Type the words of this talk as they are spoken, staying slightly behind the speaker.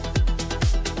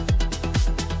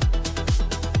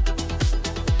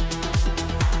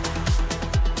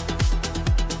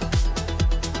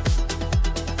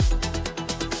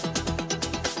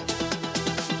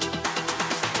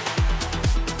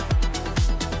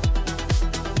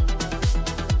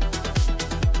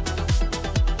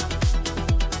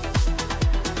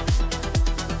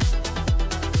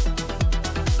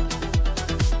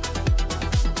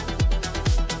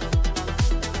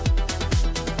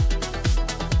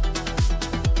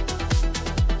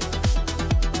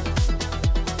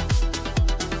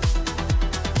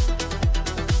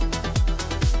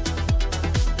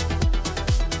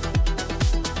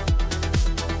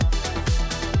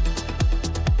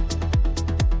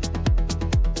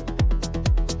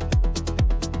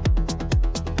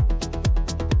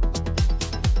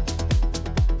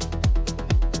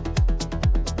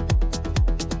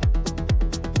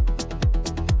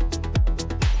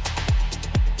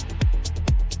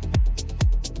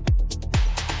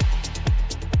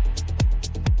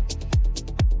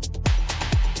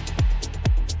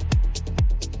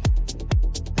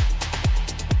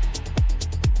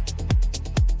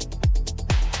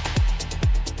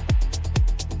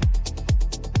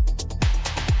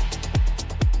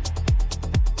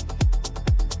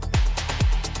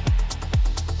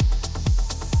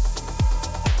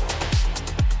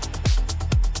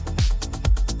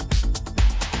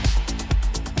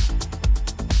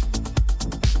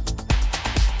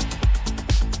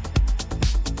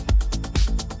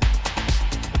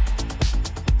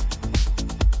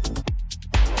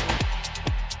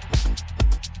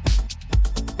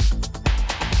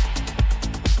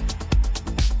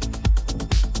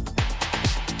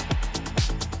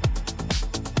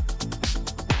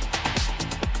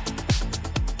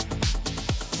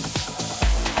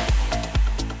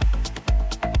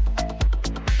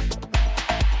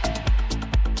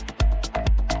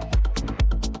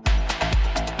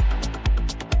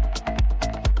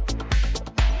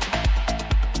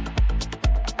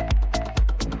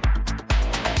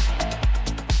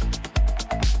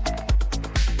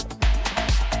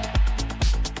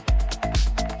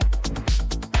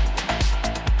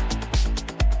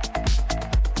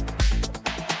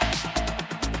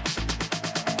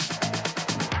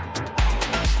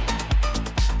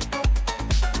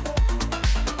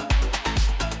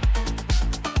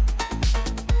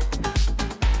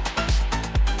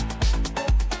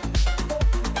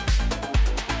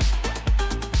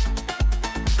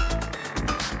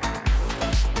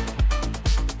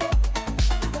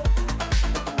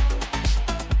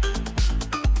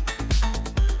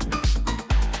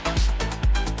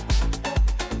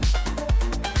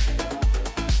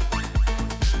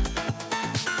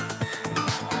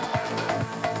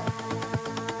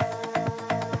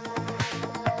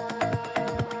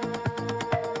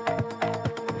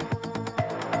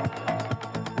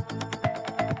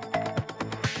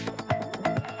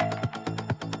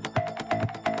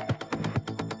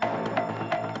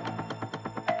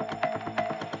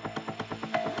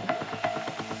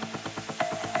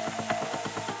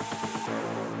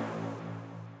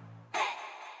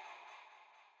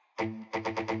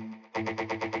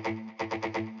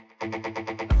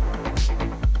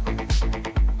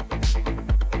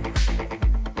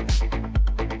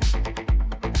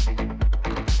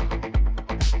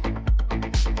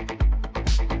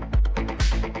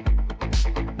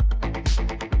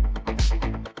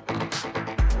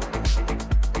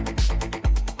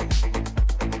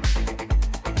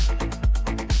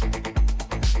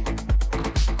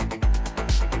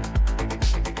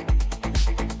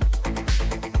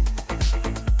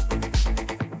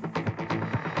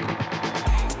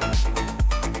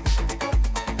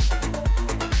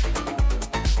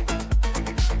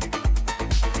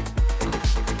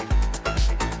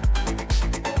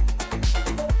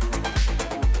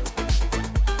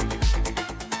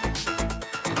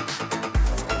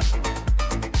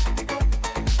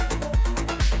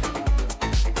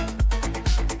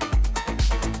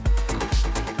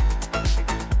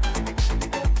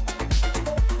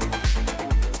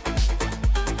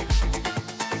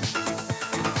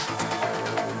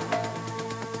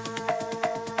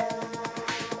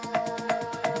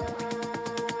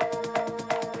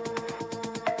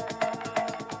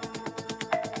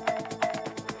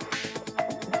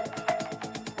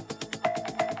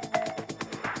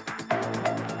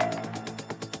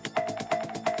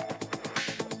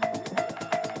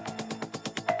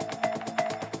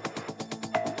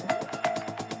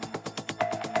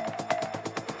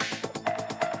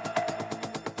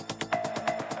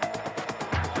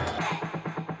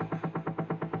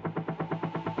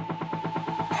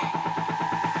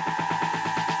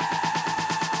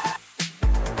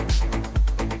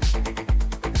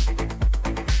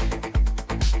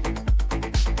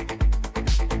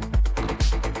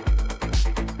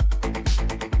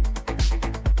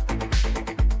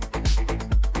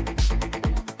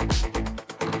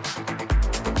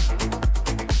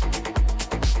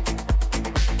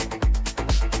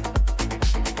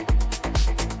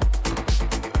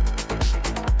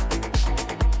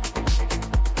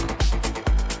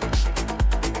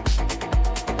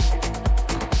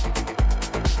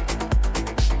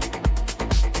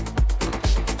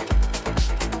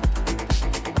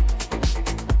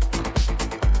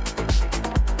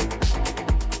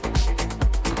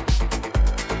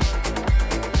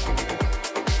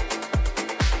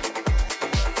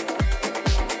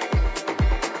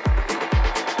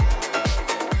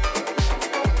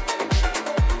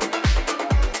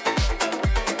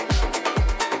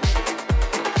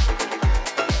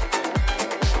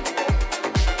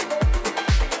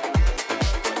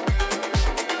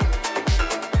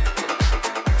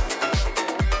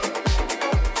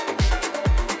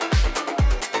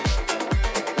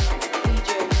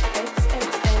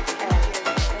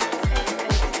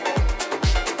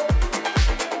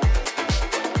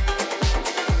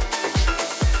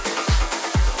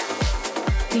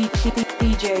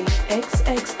DJ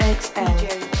XXXL.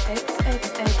 DJ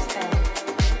XXXL.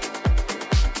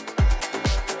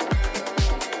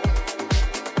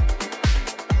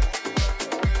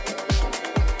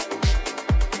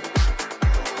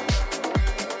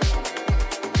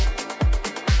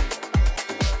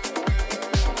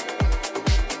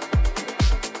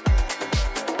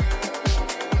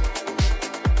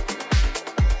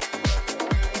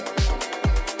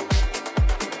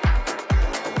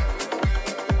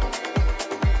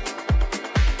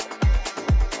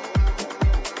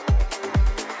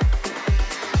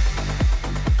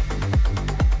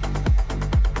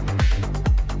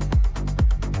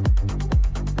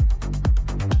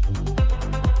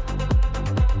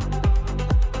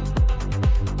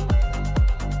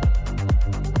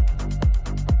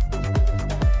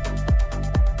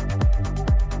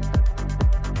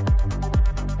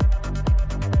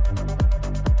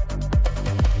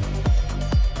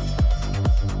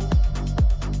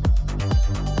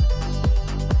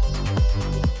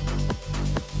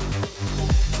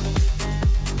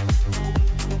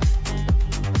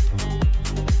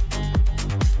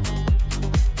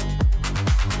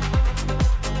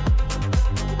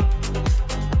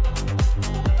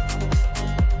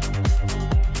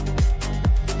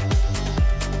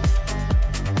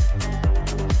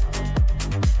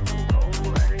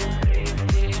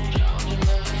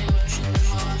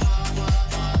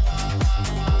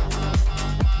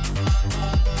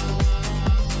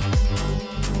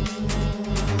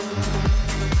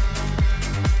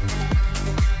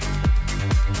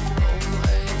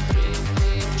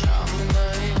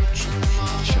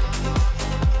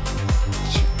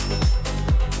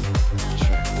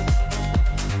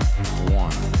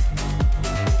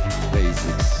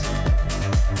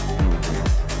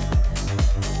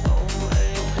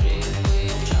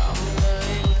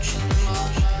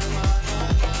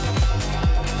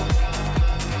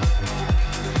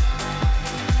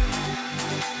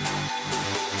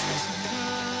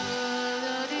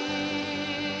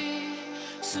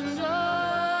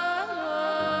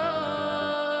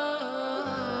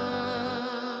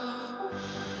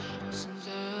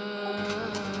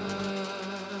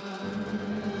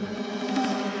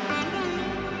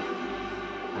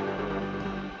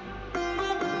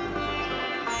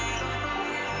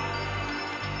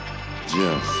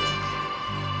 Just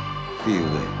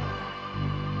feel it.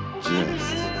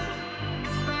 Just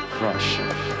crush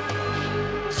it.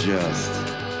 Just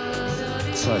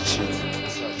touch it.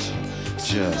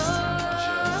 Just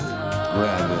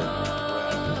grab it.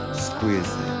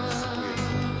 Squeeze it.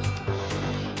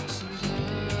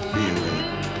 Feel it.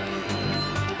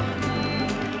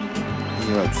 In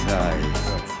your thighs,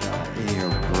 in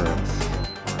your breath,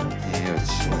 in your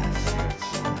chest,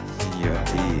 in your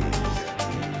ears.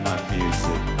 My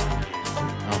music,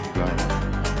 I'm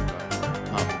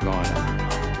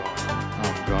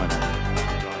gonna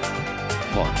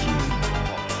fuck you.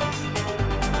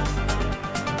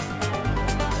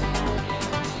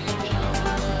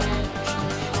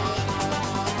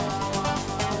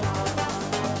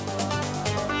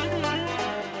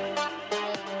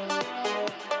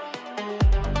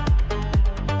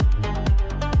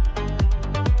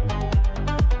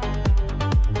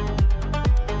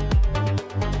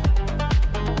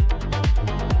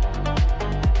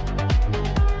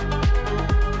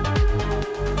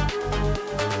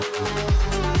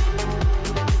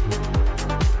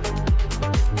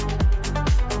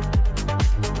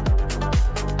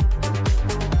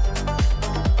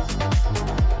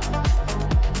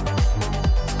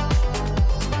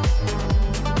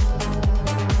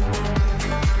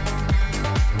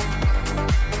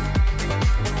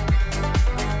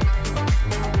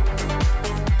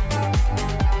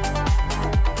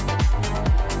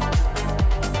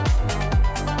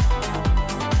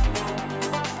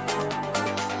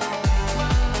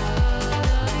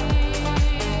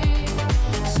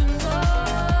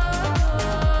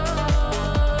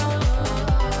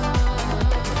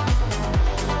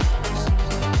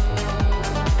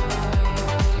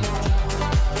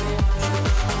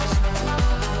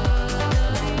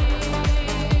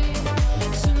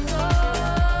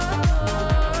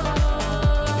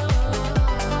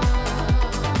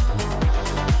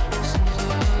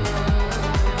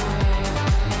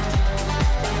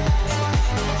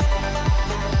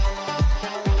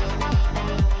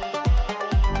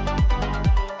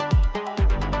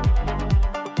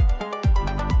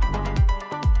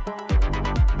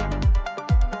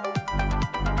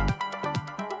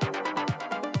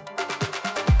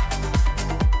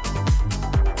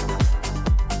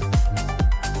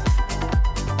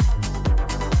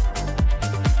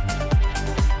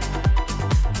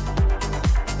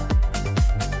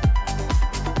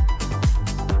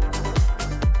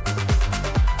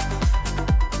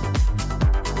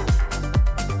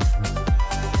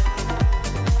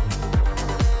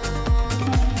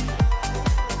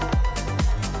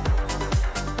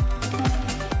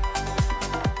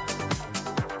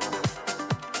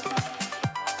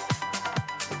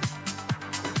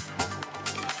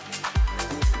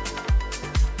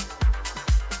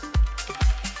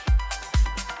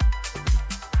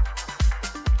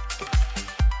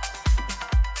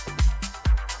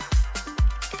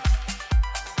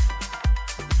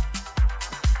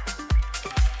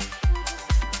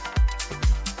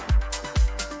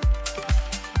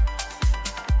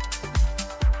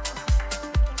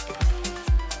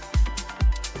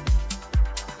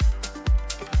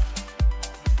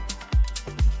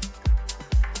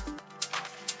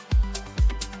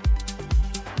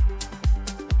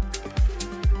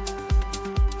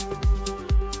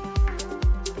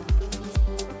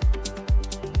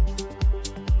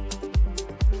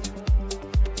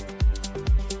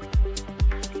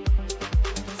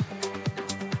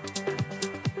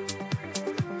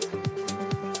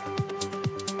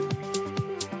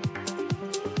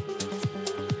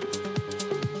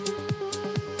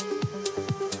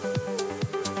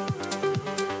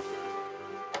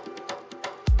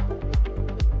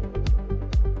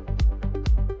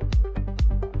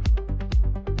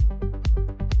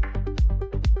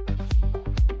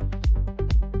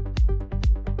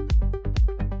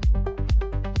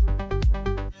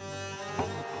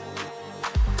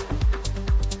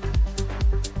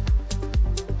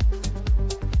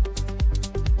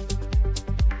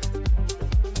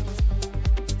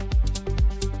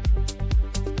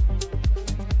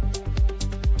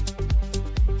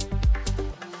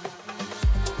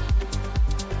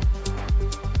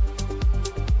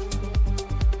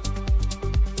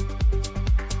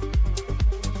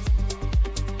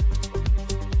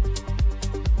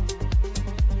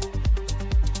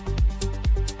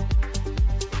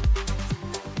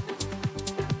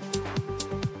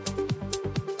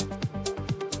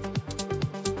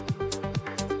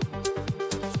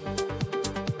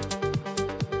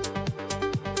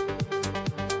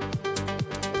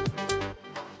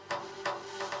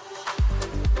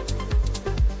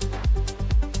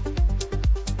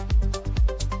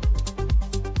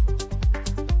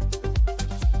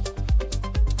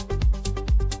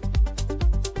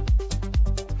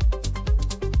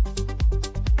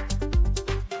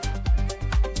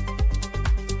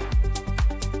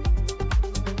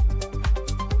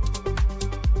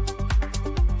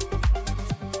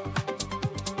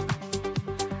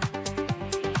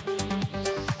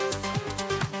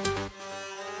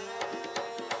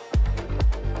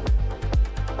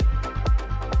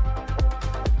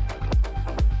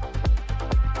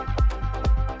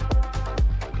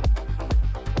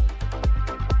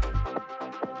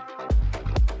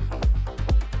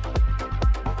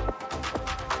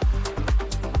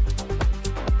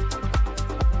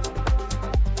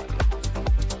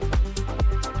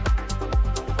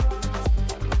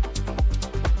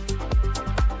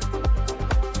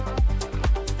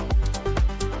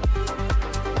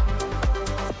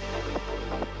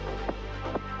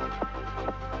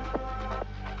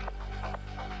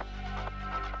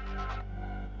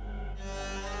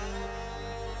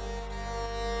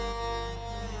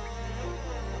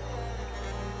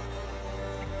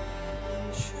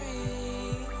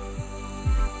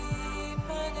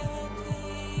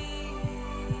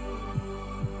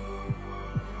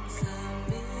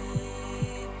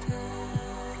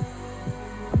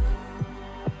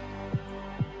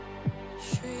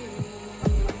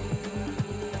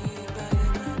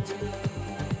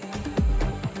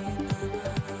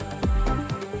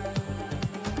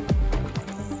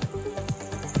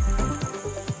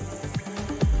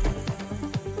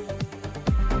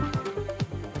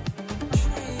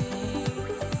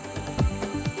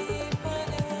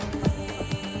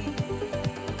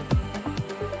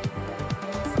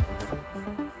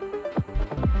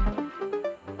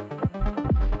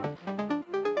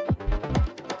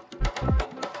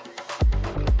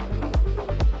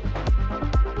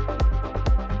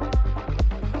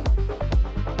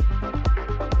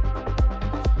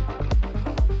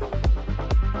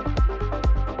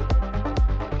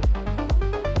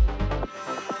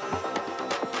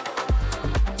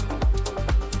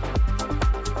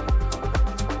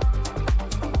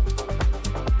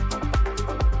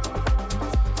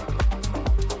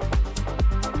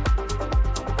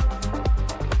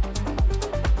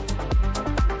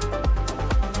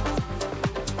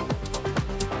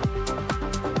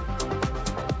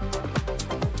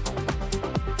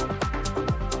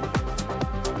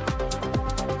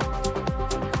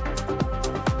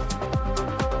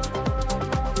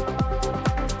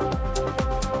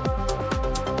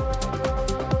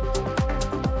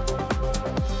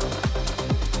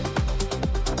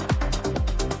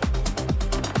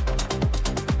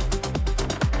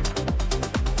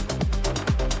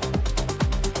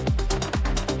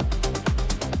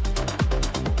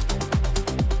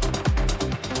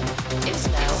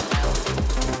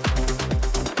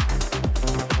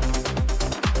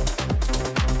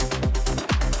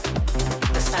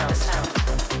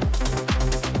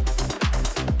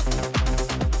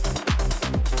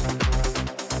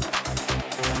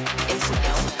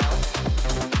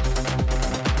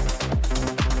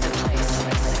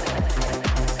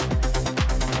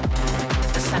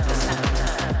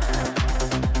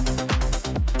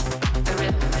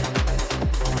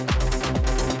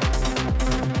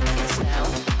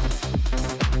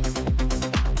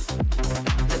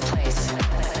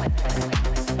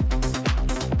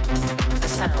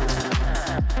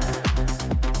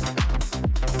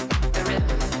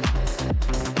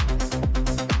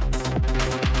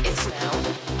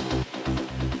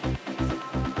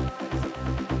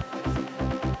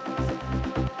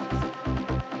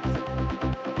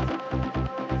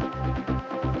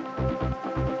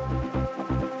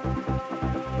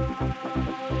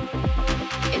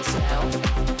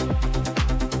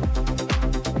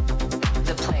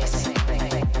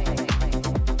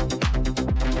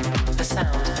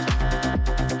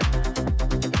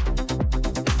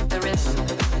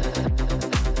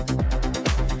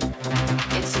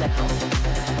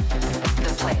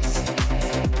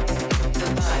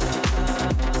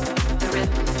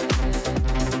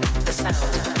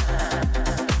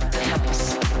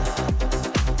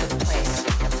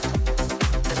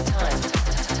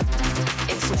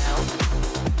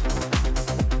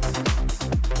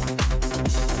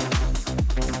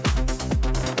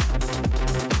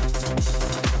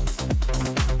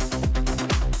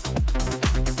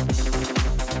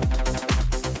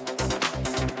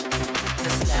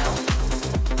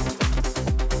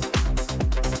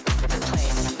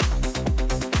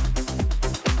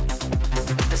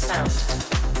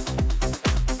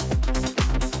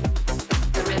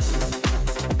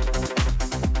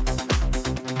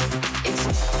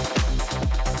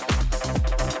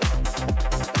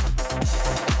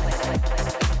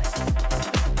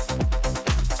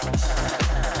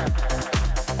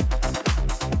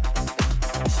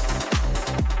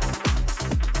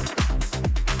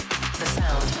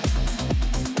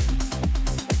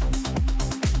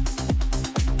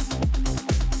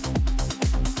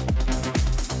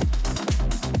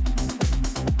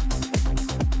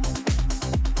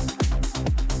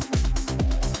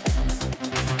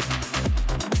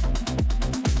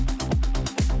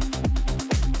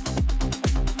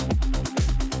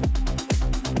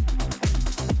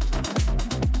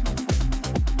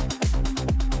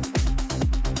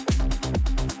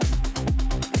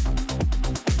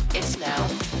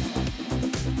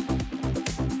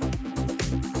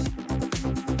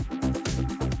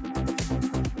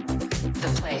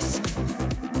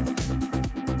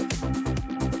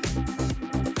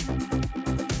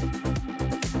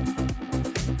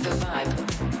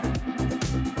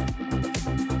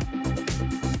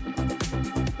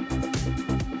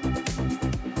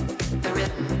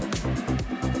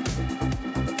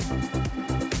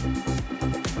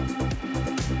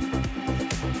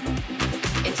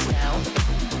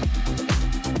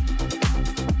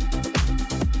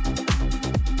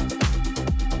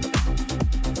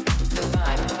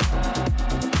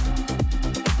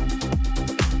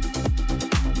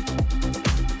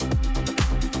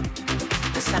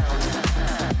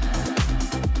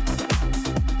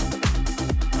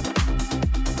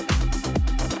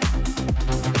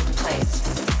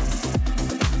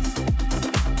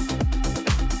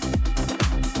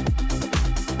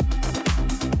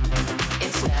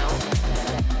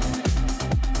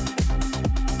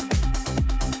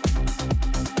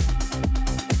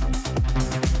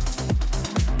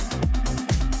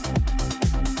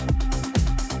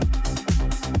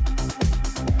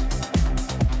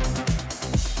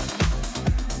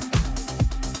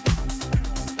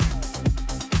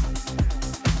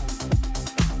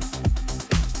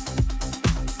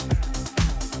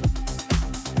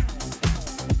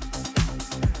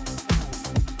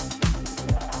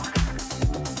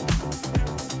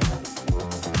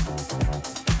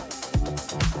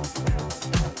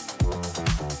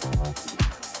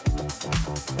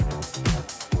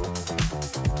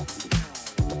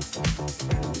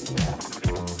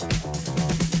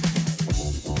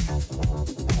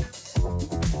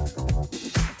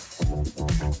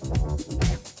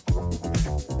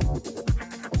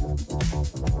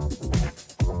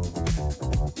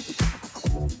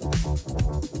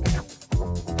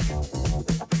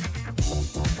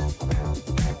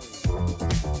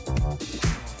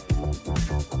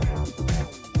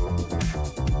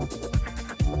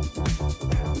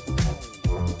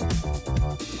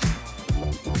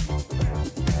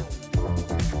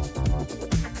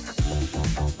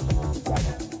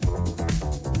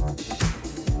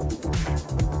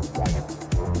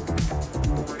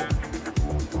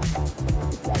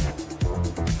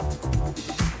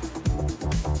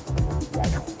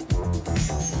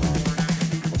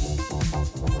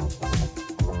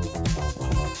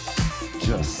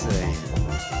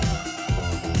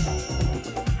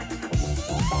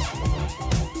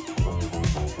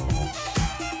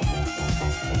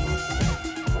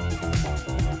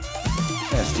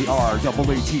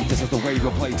 C-R-double-A-T, this is the way we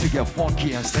play to get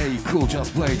funky and stay cool.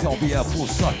 Just play, don't be a fool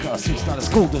sucker. It's not a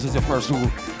school, this is your first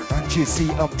rule. Can't you see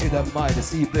up to the mic, the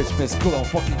see bitch, miss cool, I'm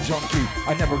fucking junkie.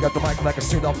 I never got the mic like a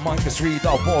straight up mic, cause read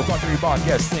out balls on rebound,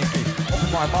 get stinky.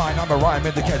 Open my mind, I'm a rhyme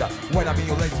indicator. When I'm in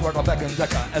your legs, work on back and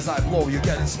decker. As I blow, you're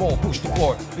getting small, push the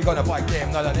floor. We're gonna fight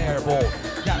game, not an air ball.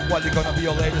 That what you're gonna be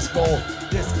your latest goal.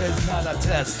 This is not a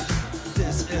test,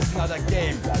 this is not a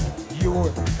game. You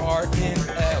are in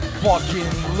a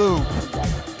fucking loop.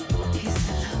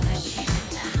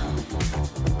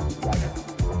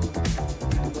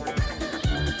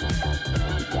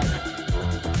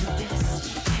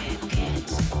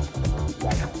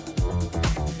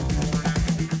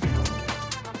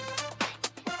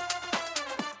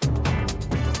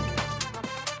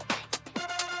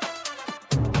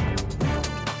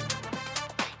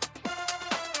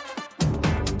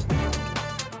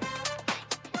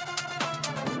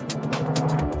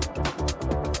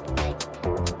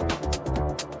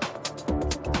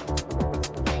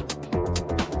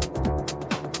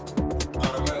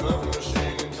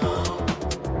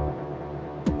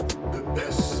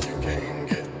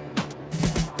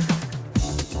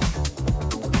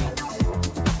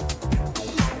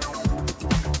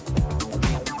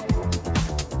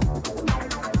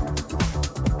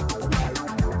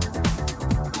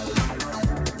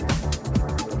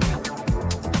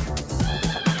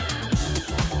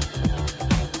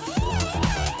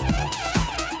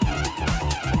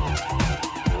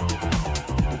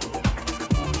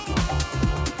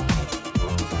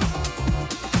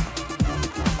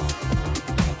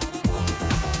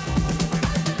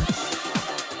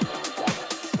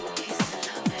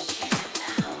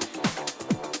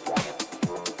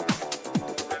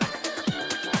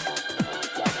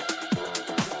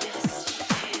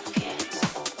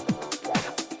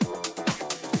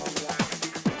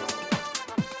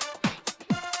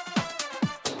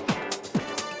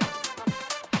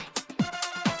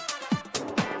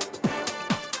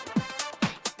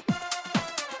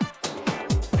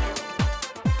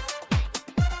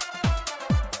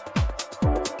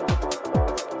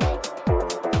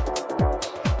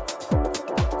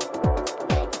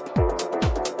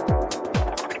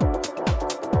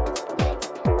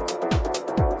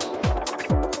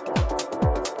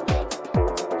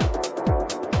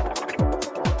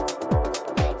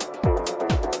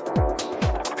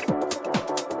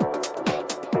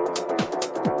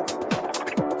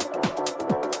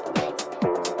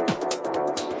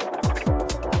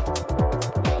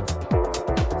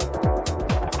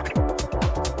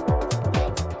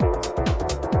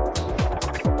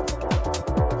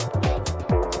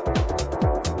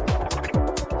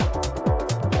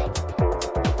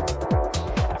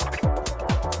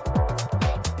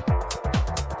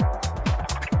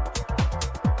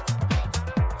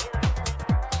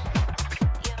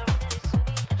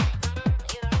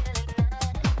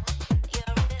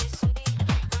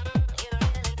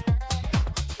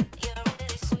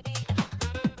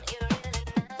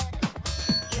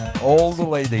 All the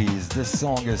ladies, this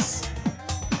song is,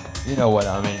 you know what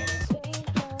I mean.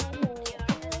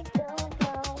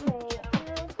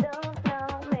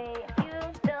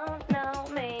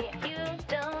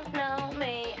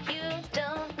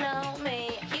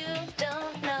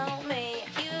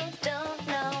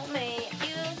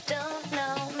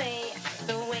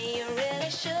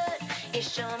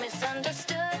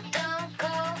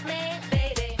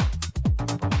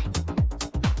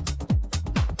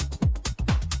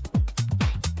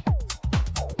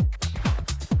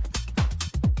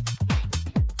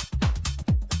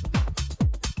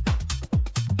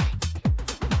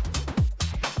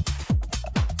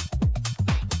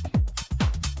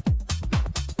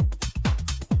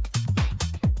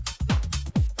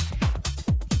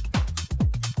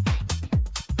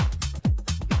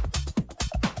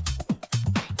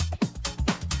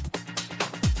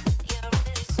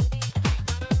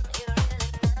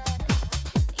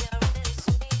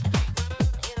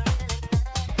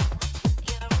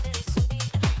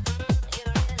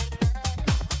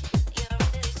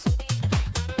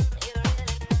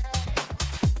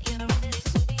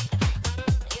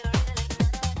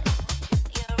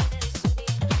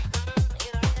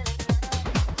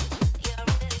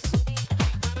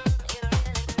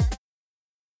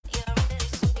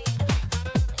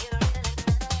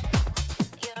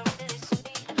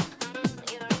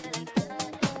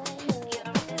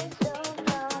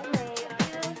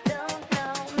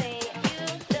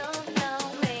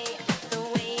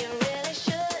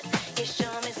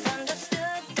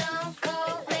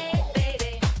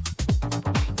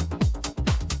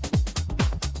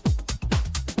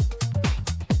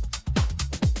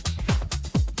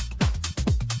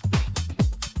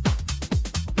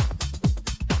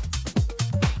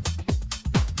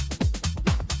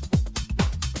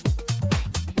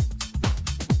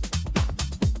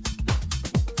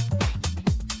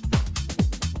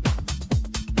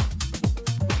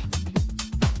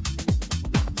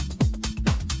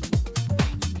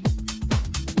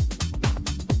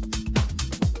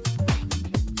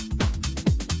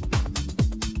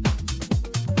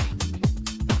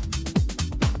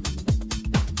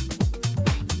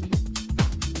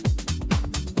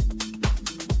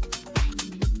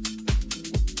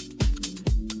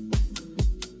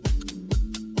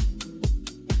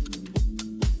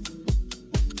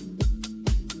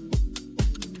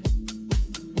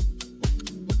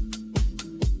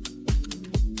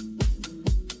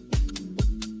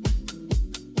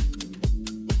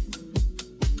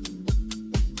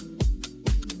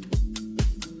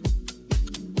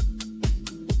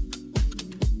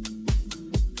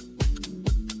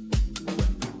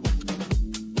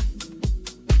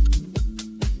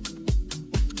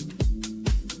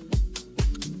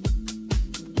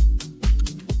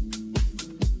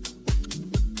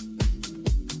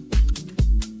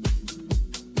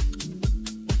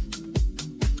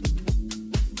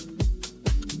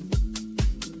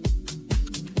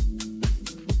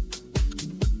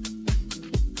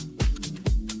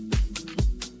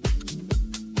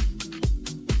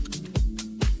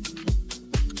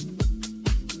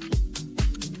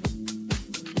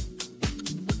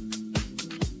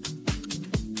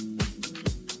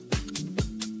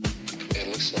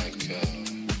 looks like,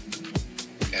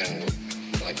 and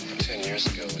like 10 years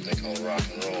ago, what they call rock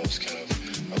and roll is kind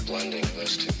of a blending of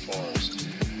those two forms.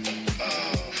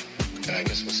 And I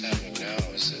guess what's happening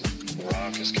now is that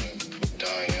rock is kind of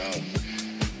dying out,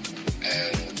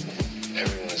 and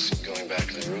everyone is going back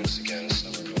to the roots again.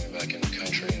 Some are going back into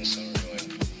country, and some are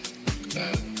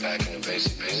going back into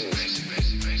basic.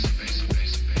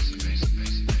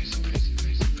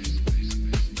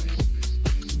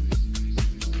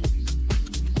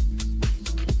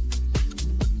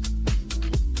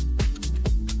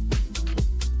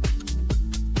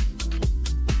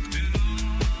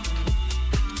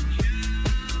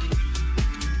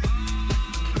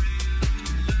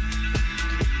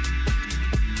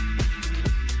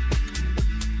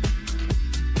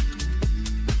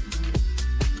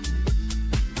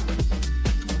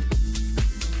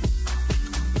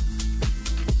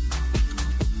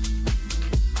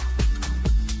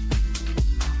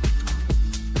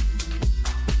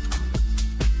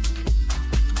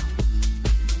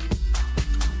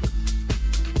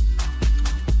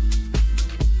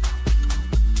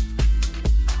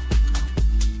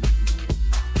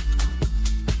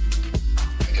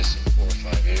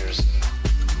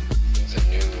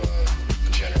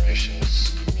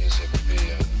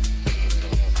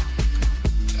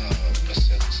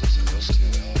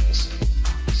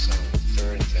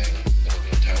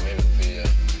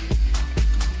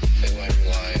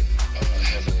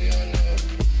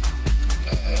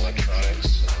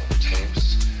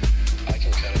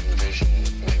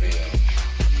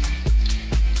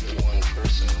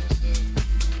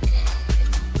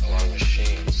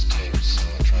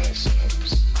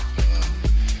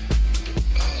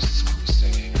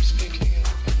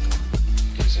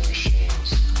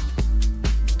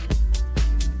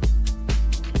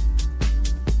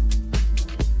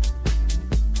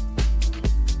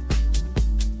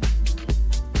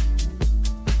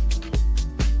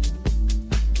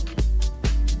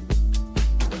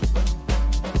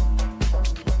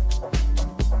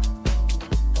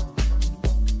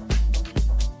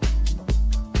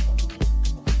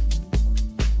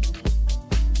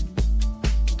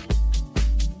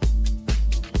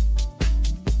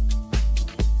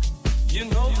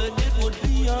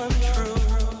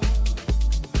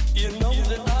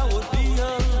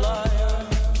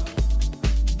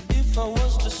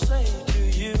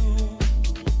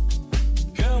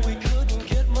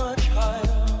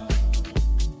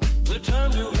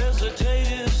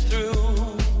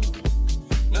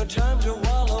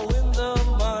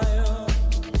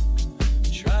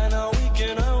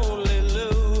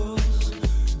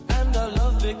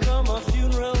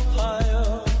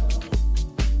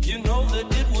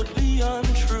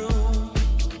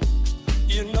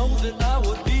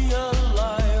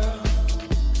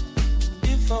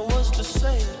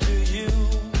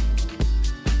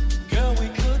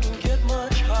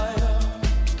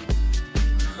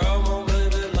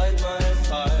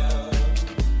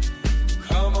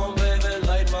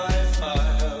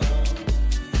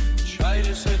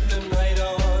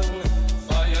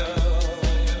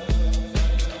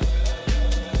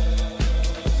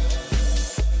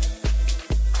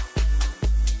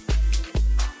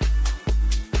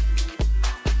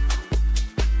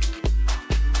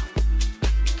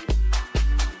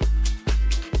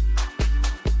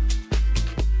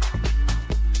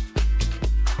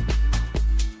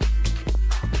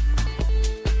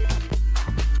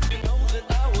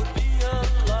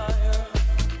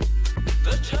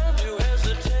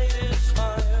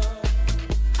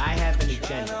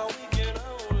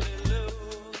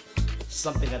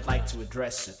 something I'd like to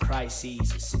address, a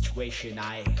crisis, a situation.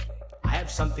 I have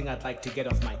something I'd like to get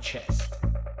off my chest.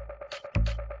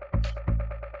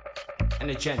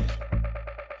 An agenda.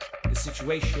 A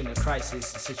situation, a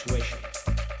crisis, a situation.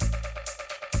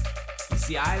 You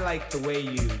see, I like the way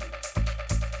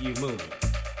you move.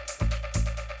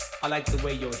 I like the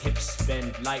way your hips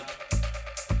bend light.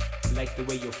 I like the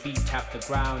way your feet tap the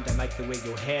ground. I like the way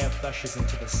your hair flushes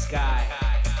into the sky.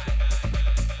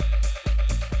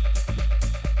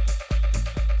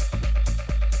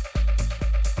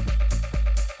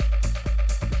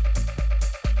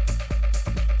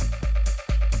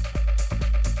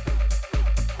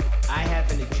 I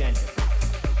have an agenda.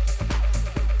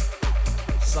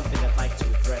 Something I'd like to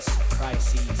address, a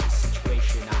crisis, a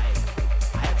situation.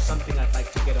 I have something I'd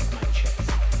like to get off my chest.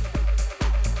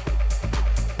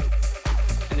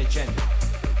 An agenda.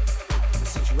 A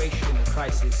situation, a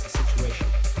crisis, a situation.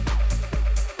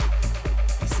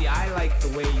 You see, I like the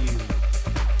way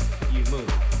you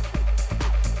move.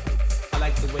 I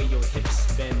like the way your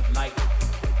hips bend light.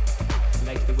 I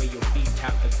like the way your feet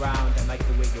tap the ground. I like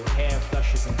the way your hair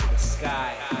flushes into the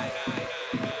sky.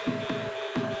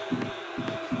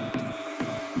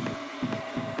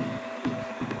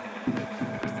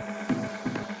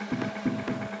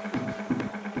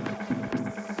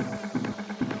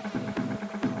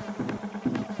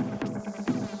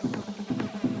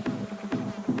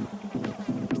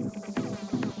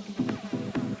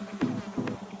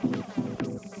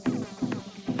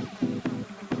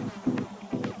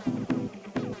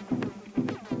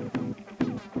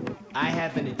 I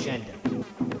have an agenda.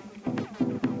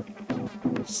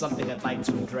 Something I'd like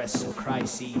to address, a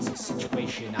crisis, a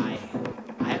situation. I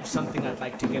have something I'd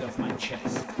like to get off my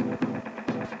chest.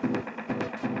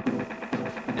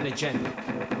 An agenda.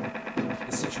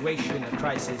 A situation, a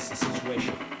crisis, a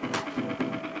situation.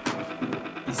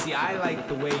 You see, I like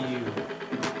the way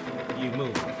you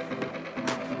move.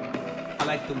 I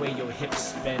like the way your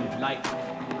hips bend light.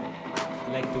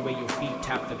 I like the way your feet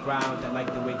tap the ground. I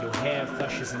like the way your hair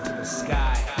flushes into the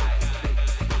sky.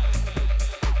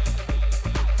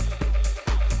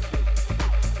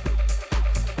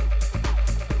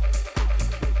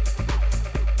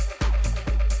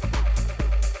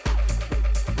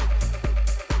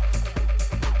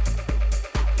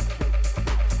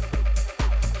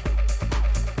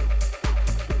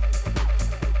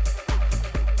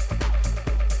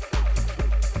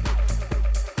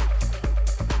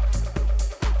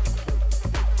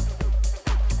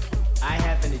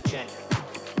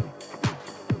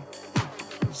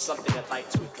 Something I'd like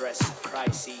to address, a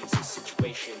crisis, a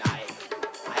situation. I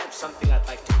have something I'd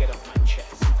like to get off my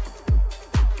chest.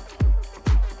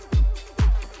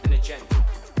 An agenda,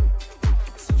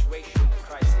 a situation, a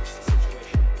crisis, a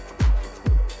situation.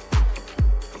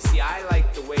 You see, I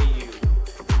like the way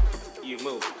you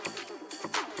move.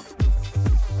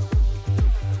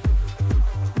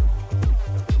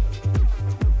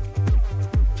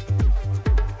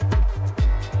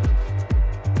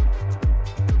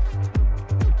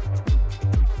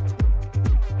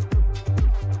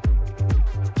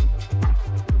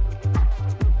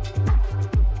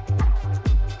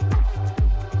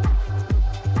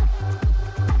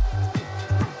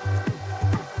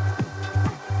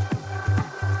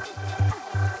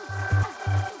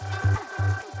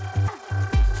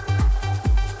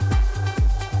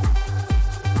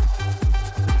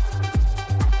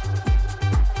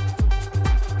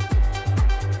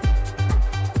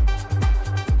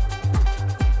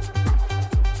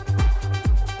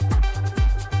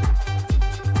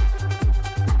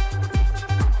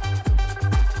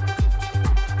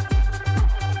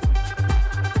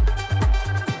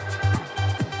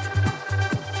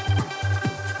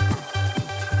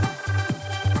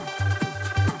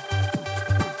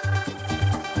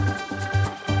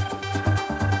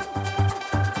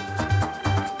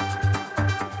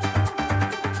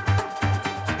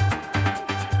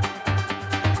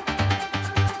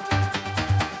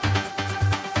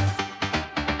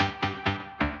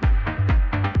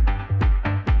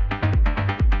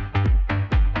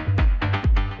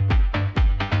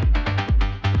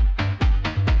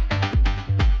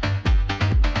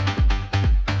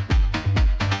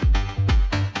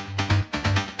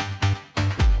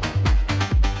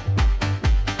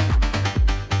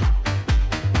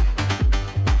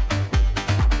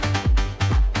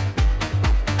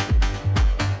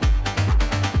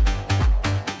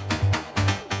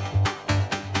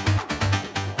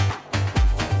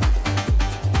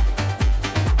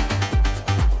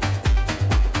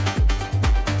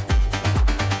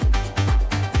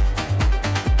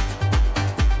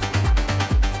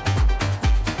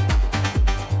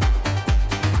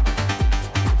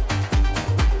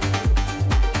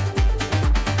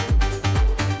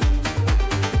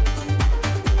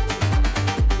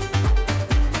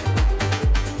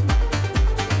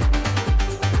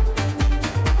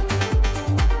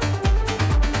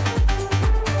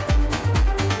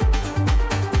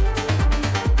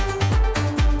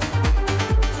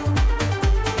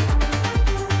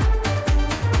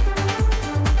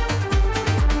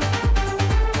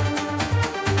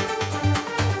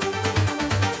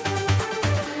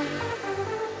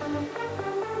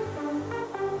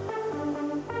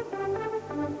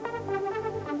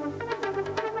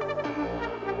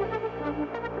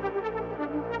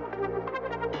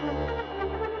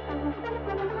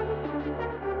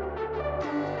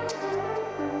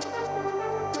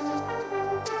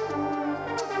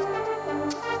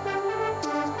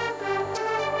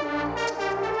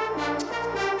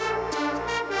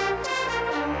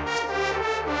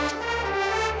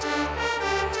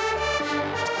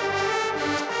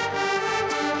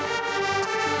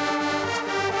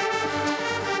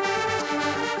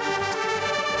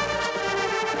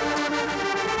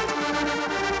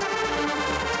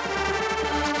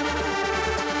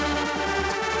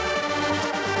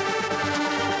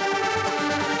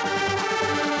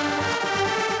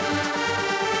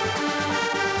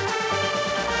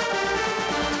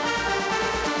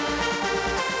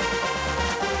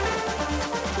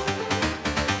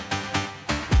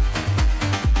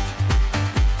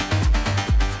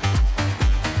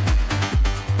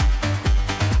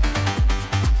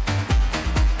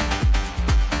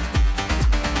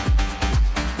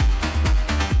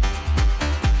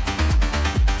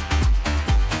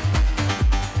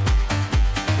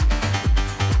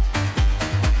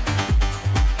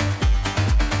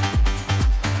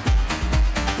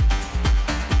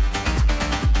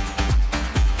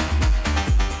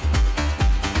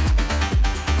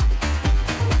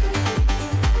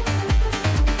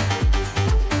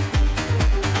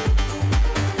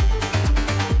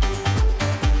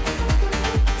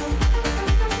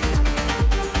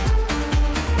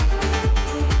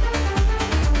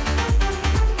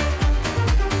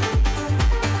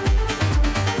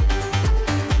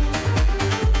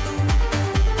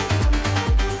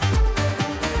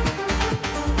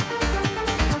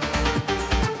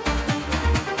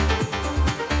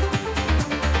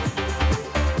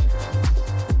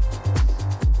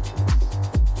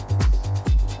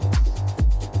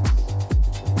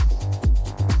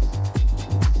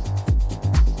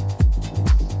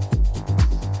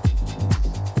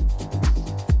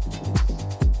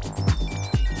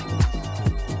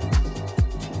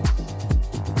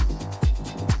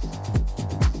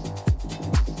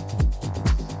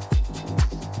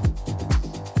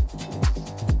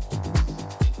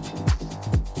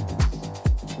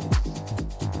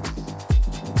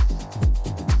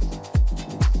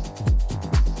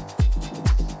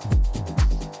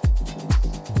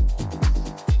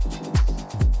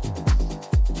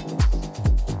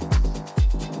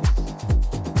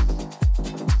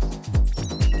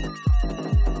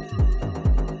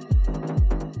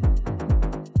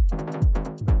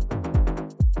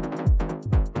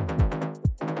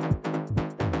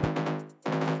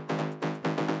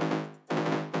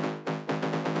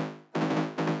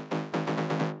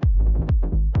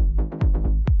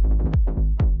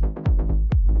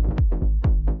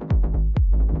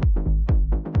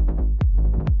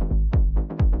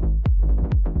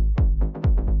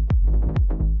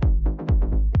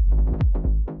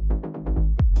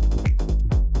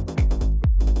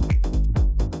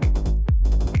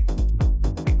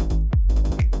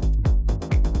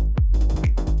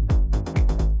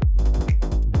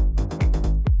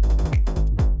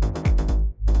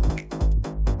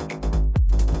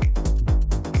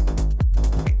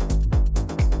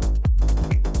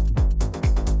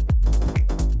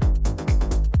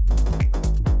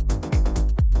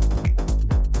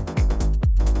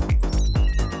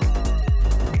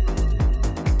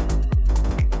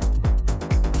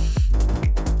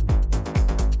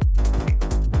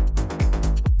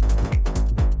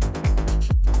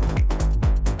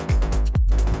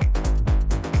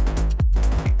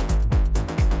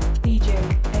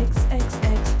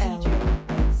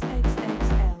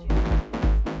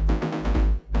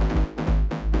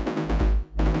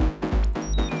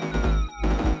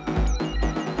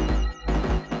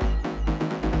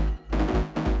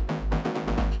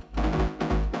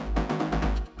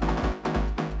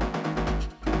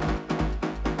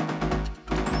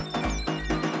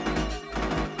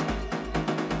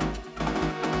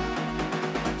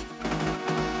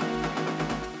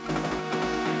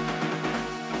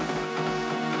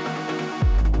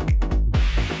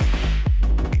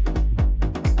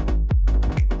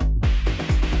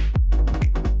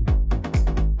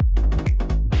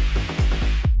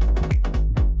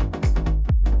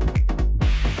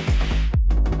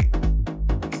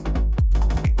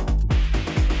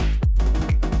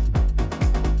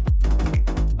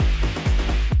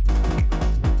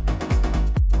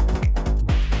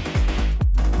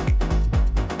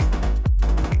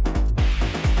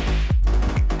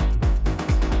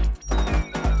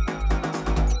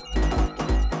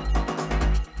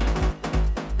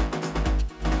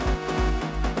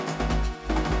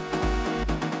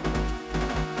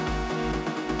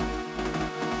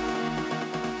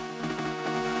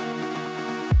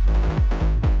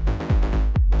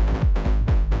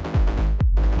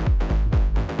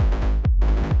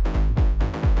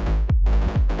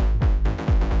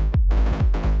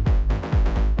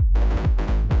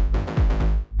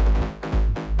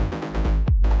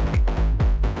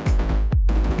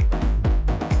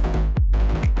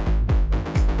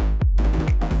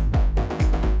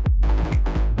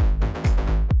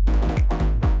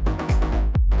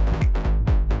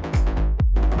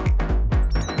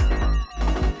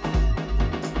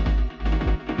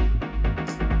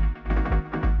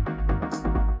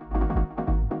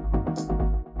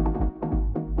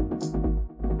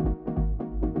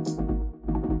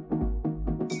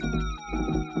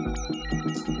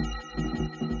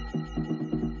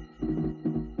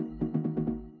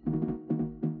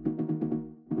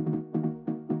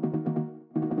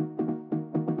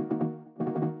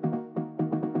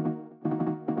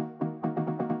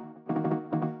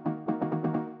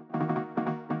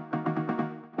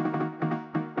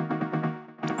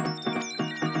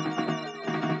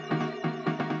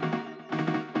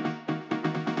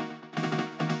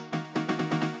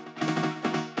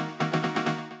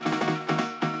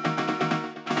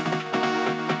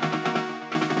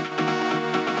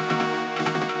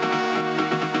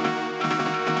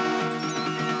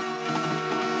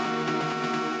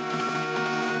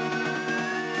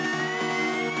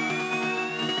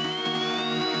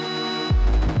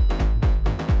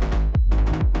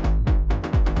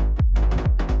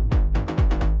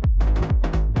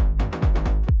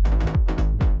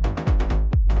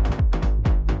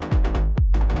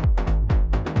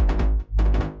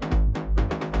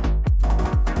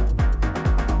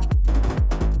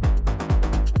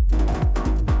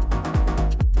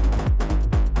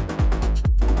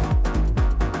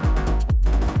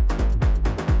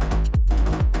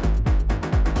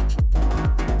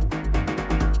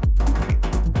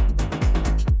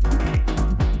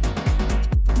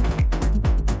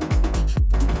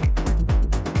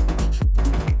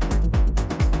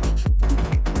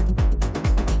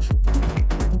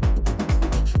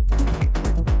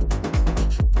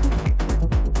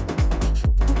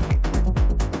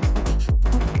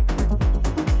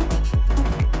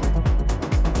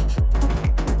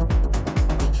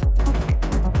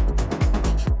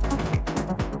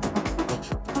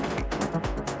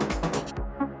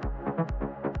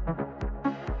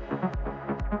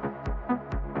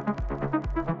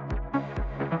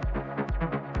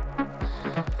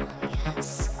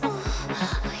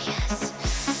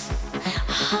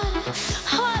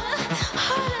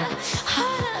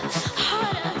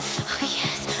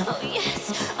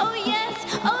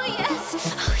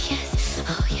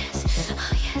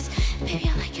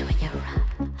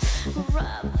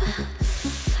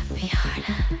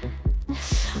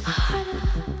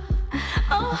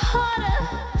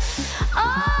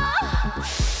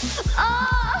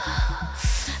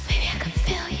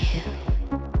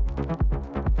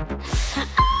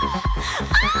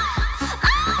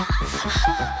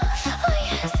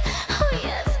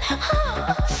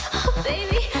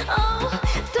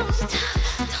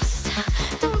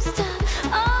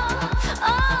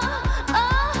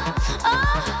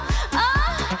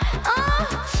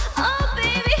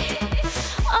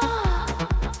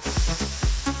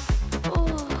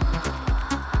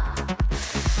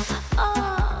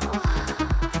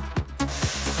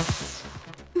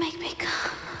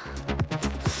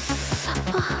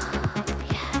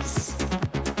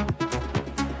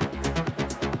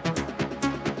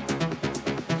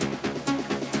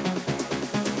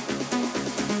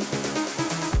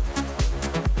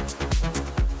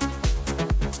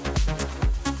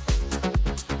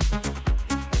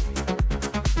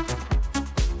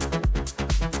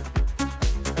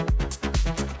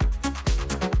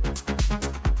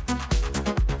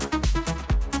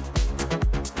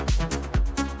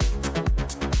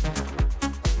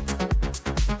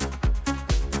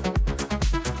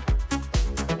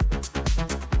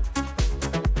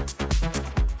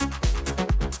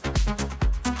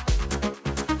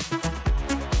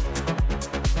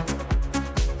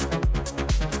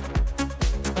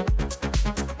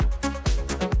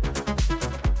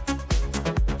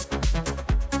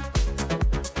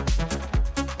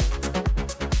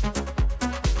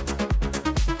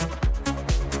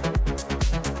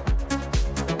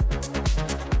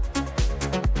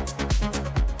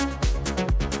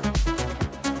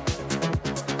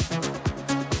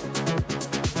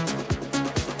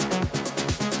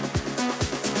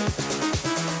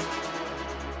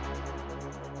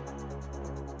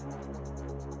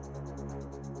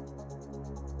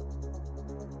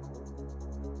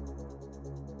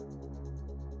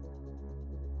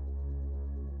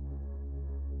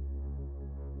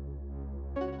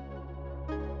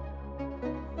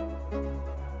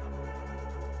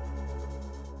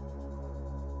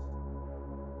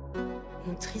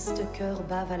 Mon triste cœur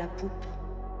bave à la poupe,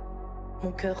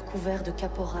 mon cœur couvert de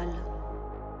caporal.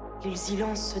 Ils y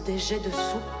lancent des jets de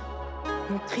soupe,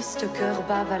 mon triste cœur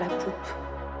bave à la poupe.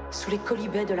 Sous les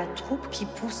colibets de la troupe qui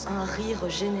pousse un rire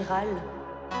général,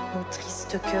 mon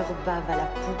triste cœur bave à la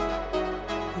poupe,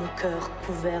 mon cœur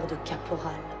couvert de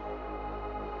caporal.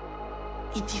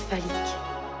 Ityphalique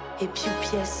et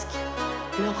pioupiesque,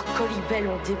 leurs colibets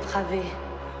l'ont dépravé.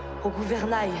 Au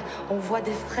gouvernail, on voit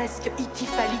des fresques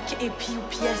ityphaliques et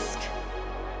pioupiesques.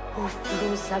 Ô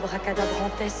flots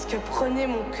abracadabrantesques, prenez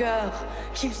mon cœur,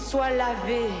 qu'il soit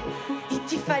lavé.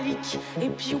 Ityphaliques et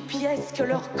pioupiesques,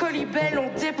 leurs colibets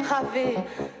l'ont dépravé.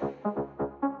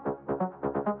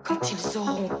 Quand ils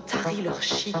auront tari leur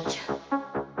chic,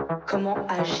 comment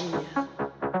agir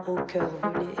au cœur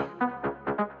volé?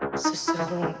 Ce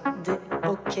seront des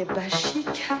hoquets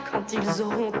bachiques. Quand ils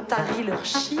auront tari leur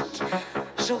chic,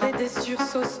 j'aurai des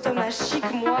sursauts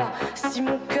stomachiques, moi, si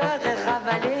mon cœur est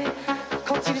ravalé.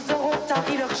 Quand ils auront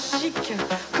tari leur chic,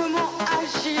 comment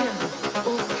agir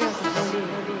au cœur volé?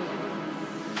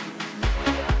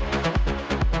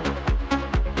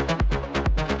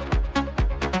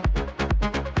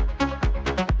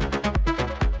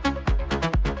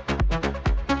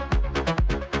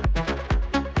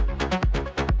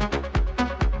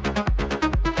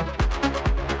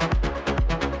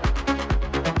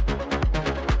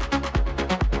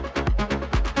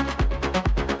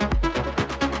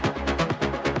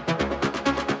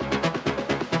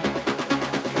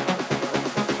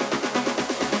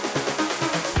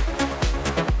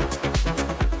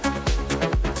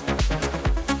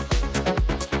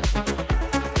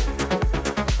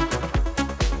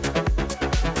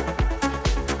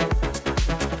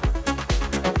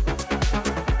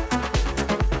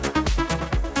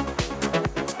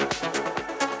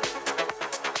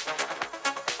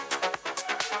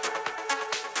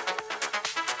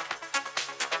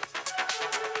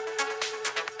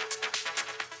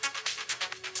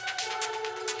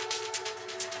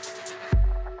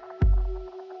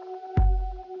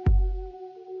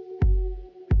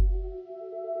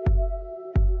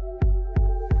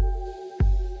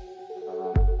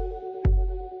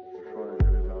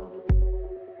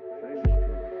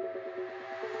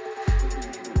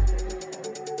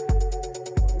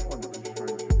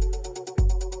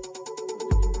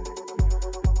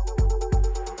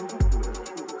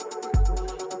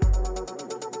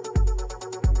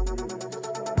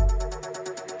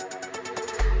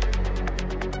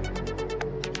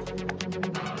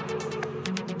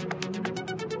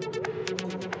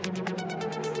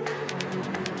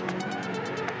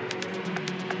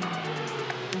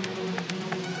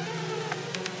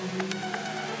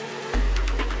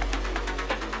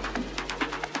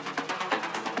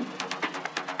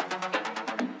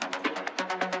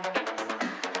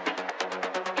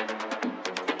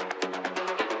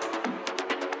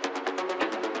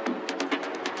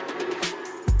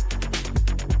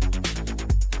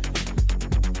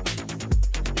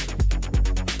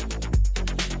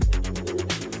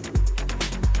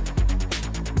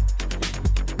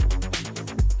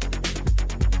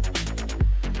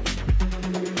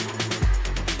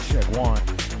 1.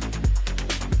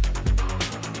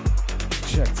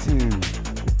 Check 2.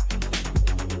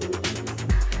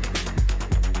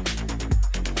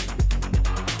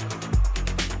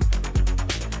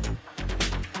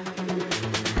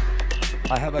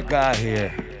 I have a guy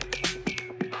here.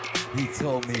 He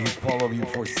told me he followed you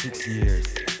for 6 years.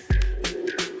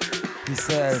 He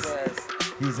says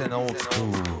he's an old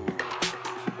school.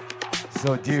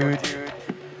 So dude,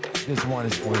 this one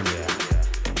is for you.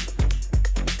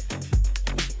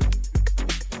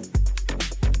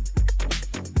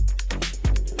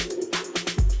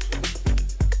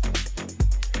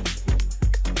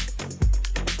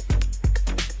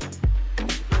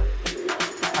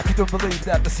 I don't believe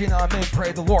that the sin I'm in,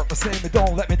 pray the Lord, the same,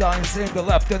 don't let me die and sing the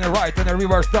left and the right and the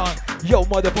reverse down. Yo,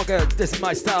 motherfucker, this is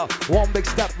my style. One big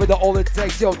step with all it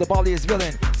takes. Yo, the body is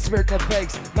willing, spirit that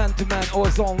fakes. Man to man,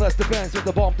 always on less defense with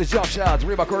the bomb, the jump shot,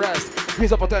 remark arrest.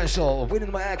 Use a potential,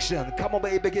 winning my action. Come on,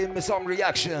 baby, give me some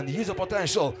reaction. Use a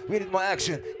potential, winning my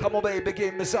action. Come on, baby,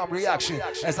 give me some reaction.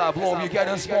 As I blow, you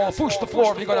getting small. Push the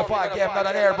floor, you're gonna fight game, not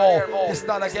an air ball. It's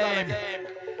not a game.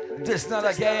 This not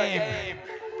a game.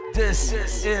 This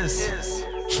is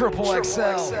Triple XL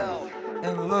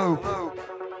and Loop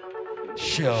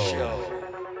Show.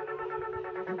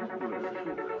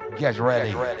 Get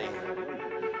ready.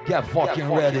 Get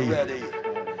fucking ready.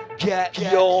 Get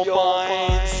your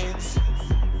minds.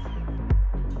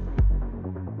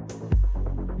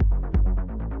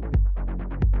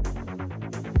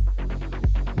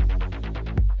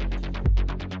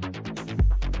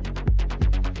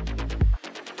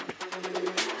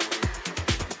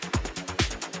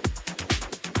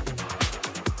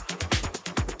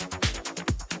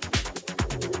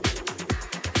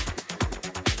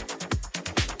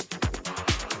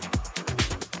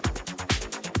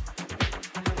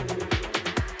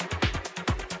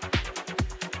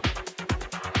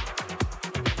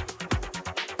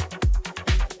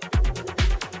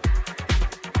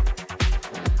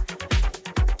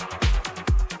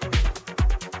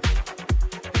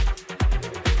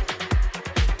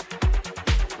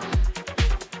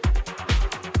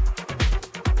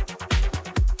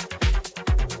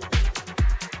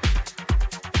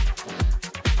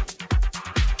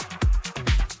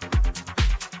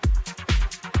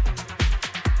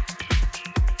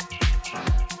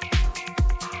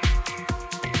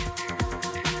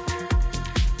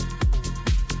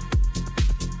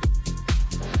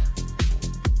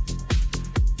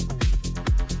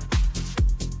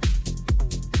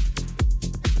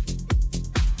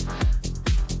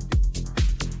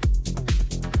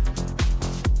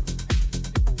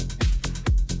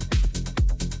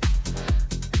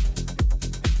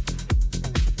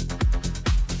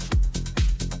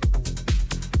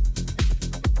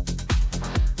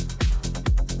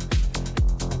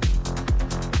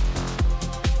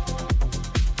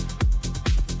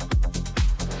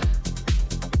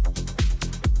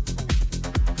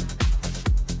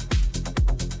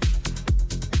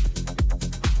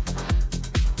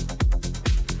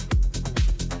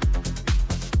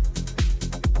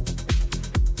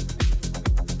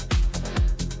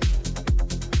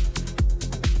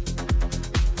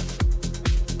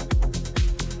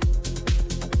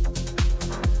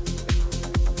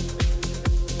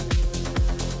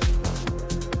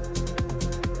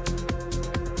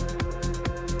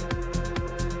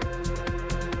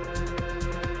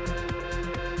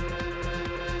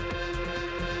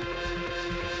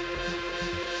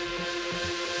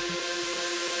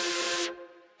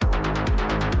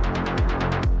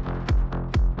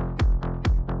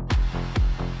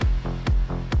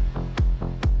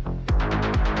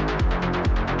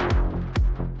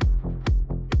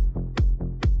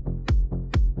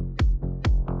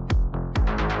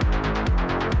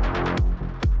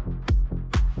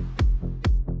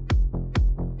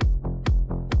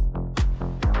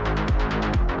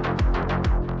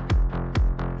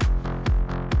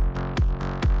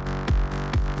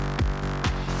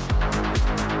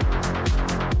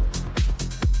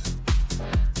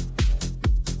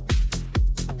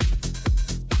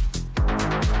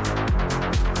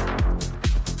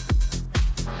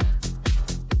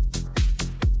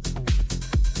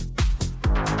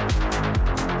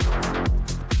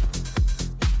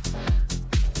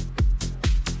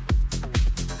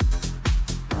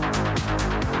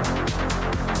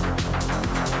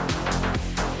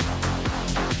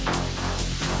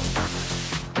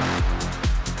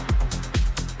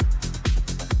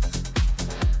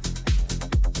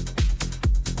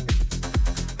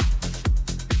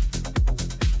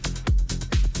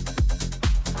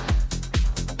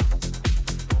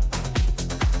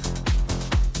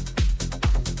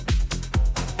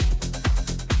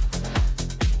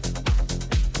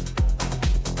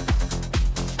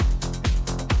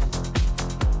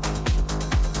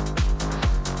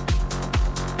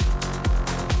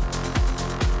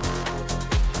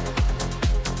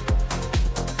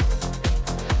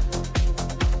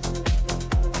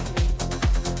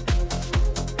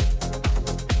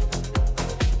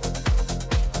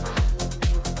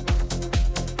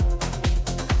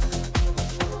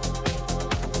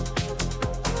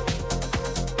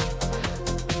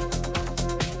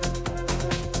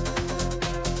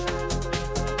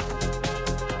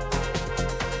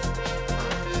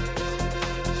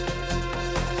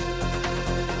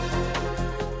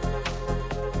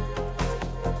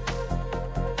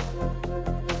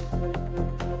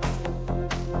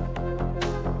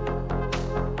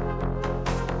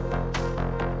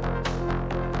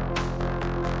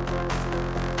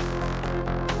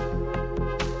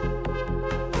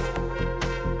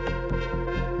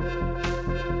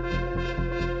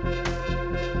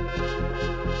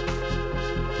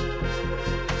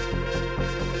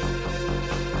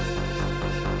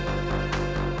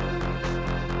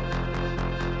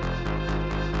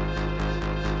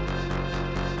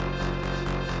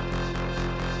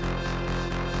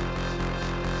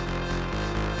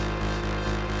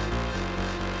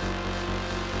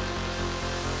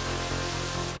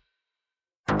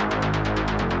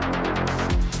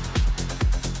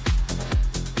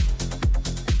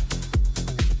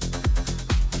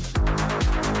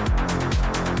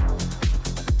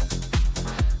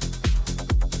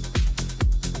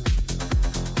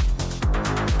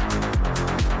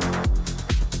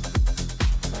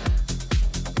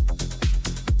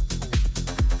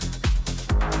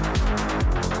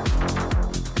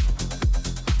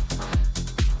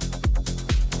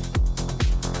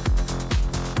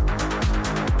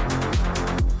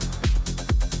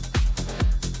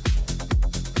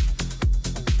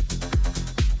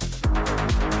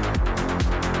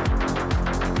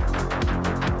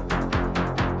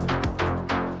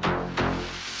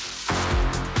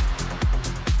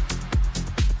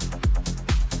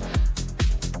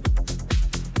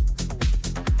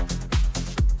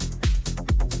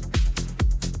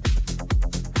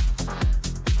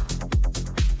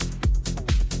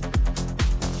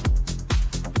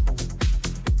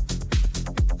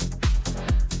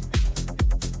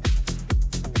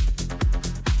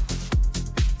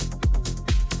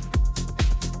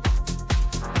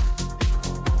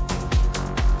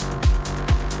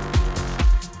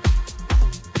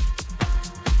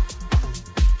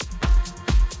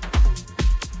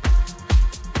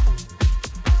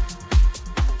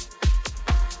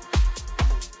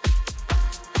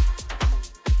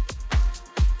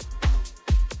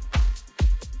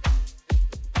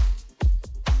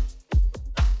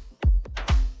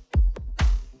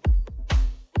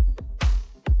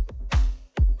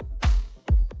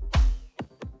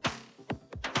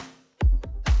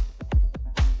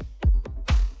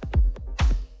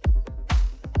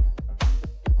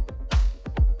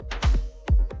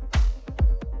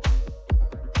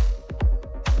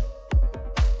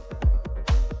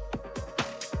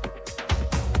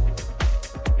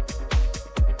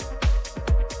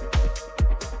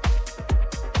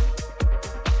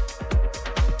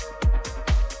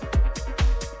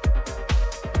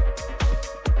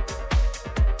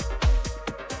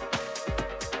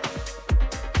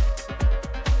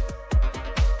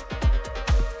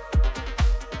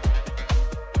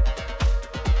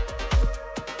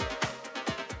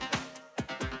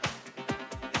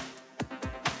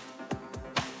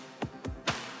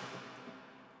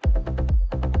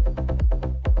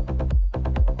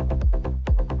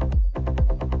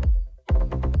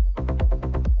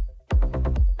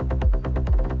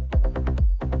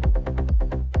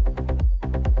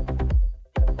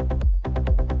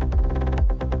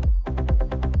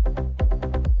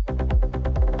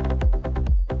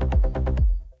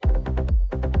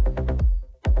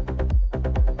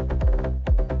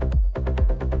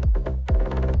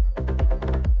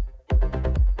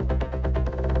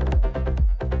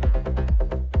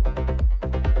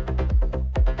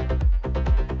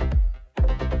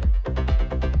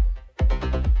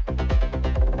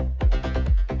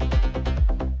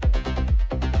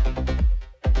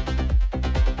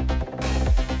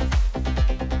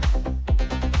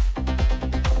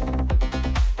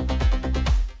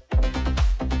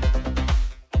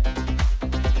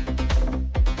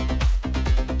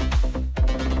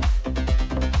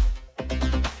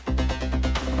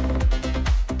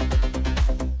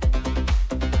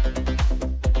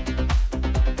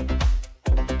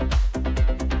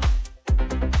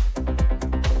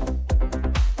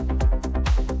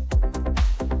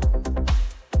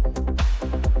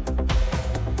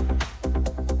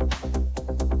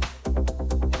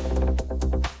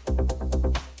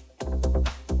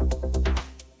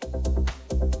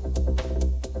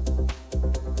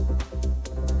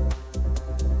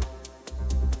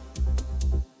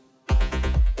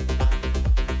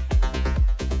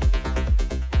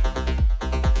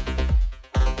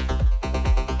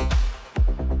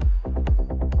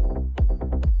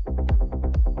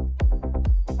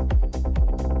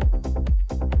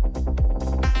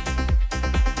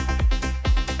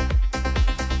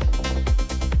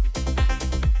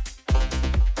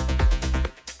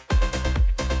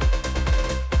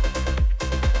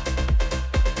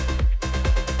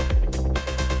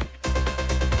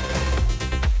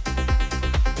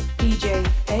 DJ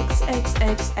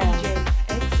XXXL.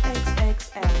 DJ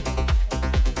XXXL.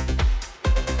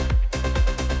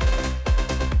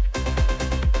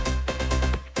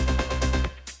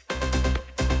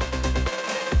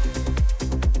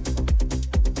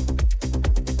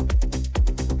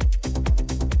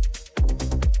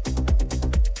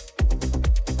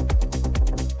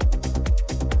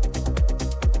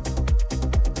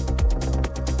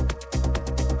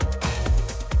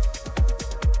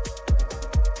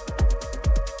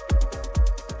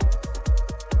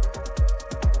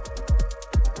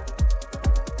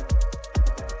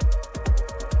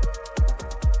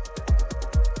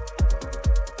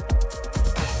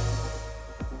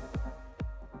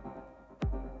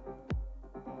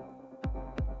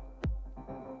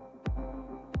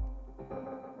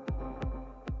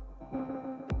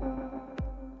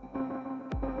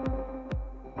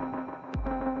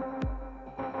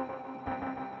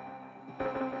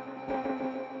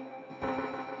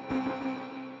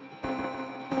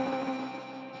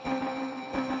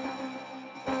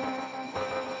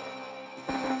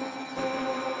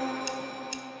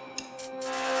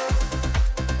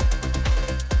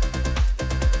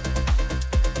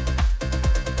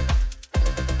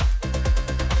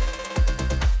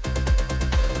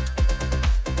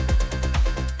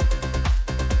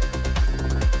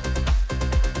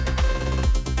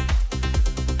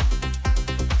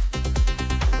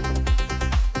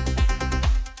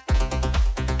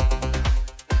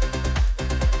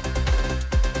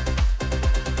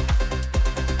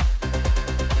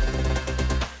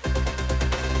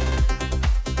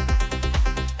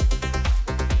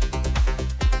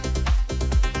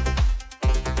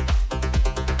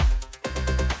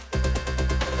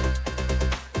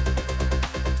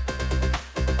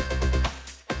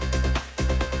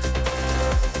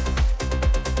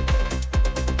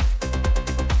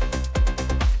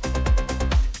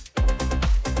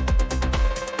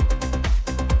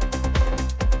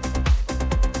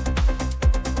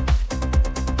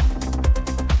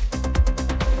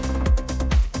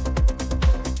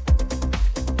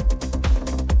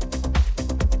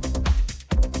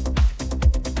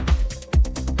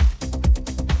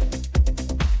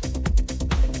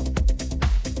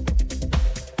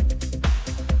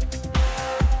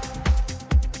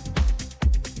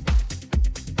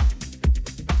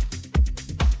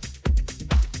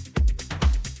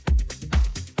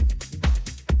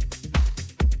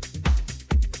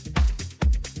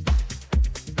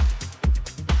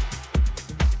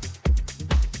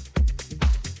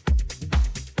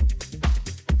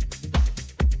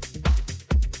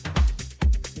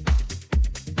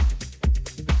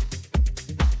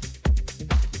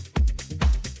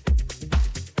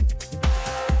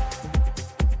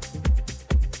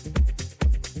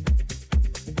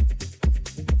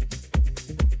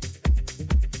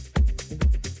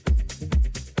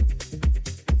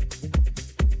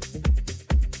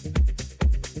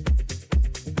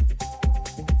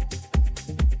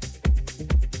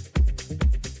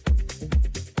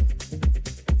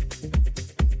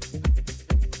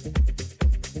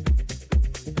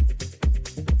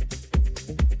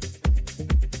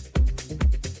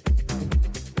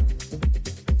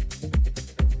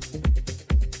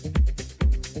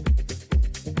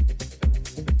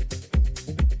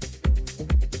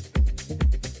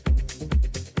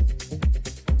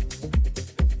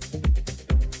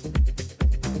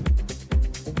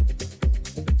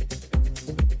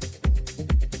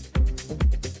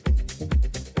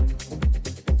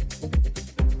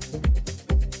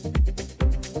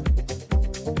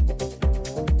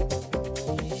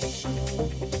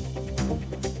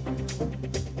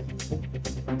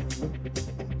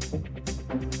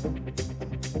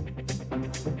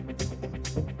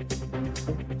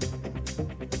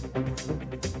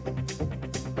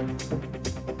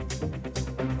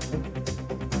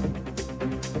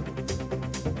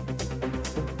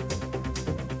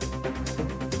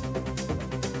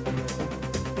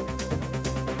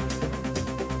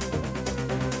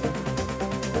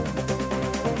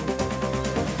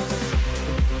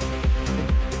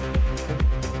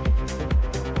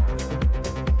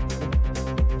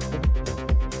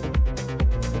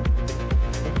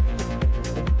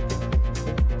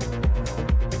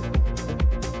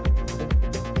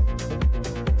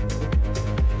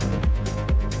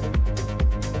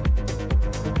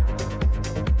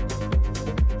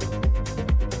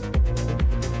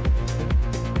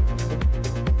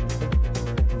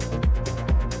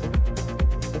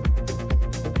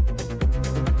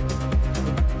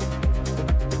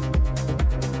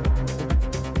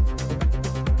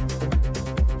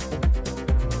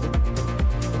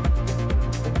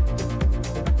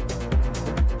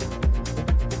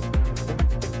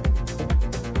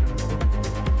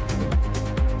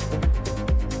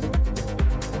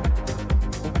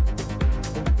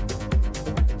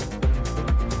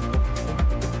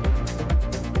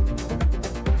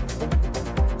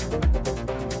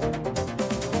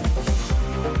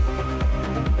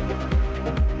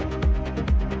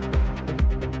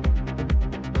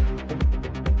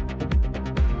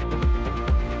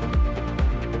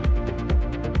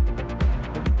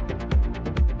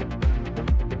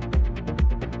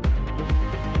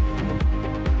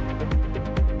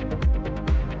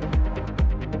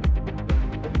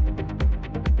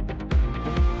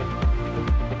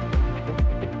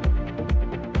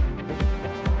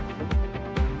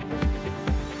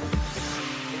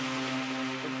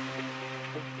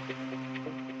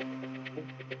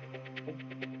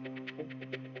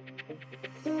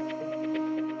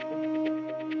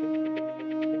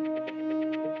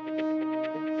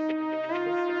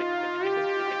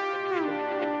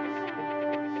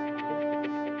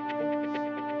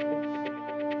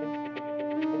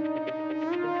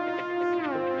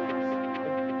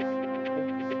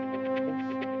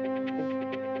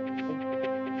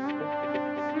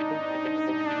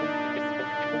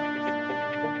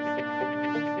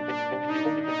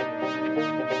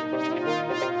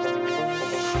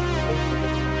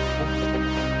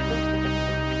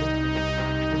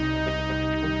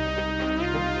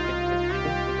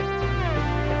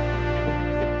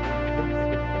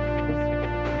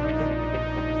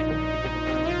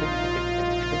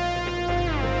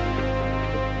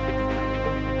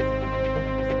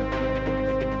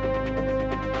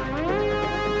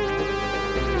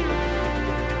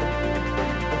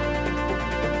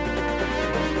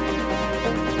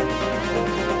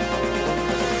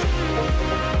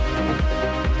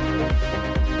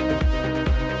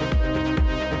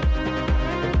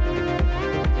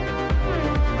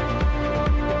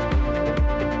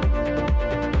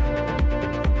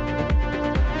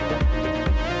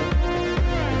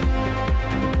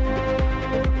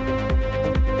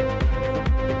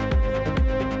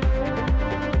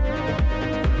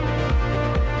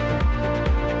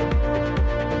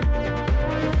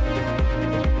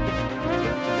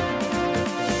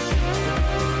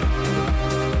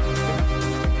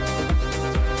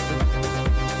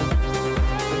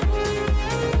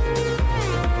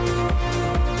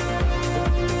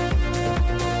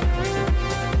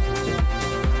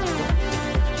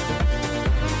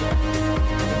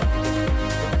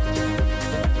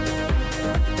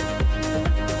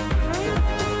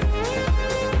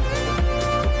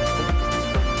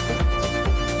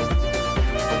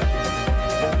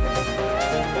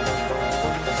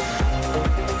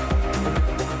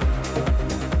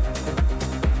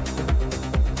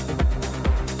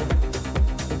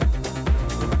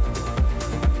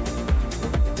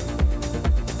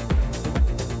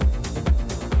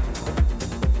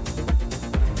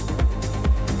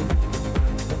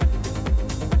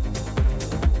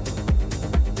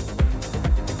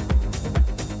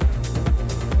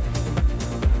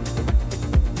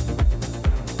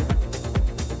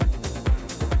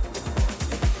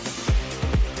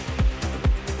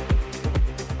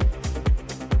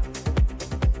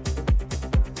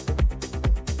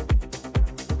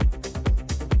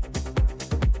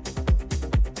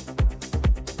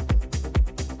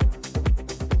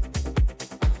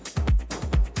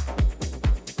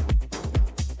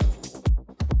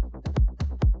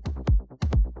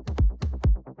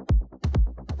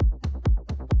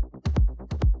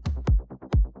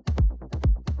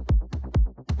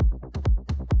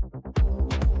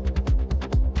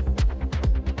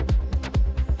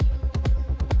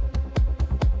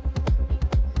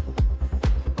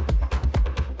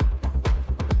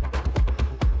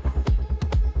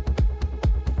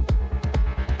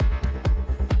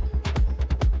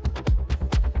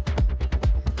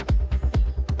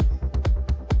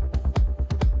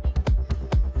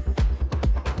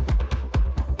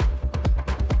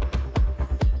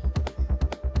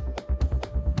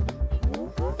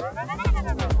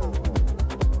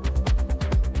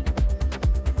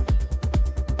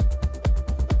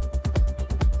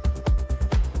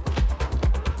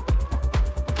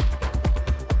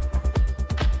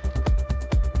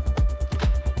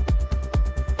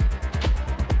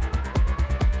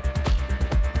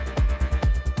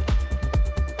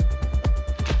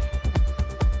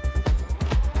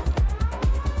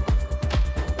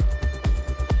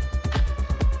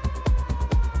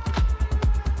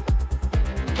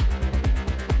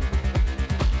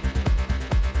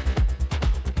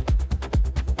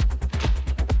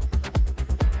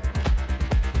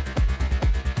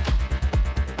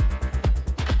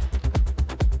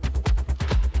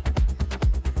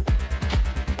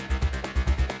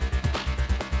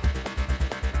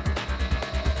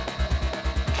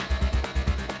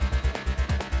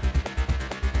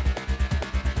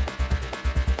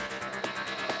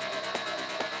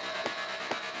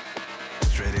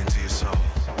 your soul.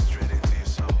 Straight into your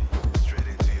soul. Straight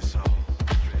into your soul.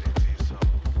 Straight into your soul.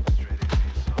 Straight into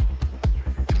your soul.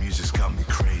 The music's got me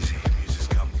crazy. The music's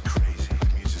got me crazy. The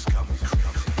music's got me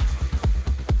crazy.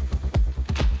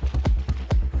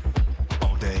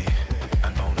 All day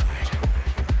and all night.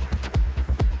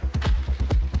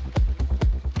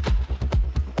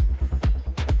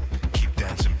 Keep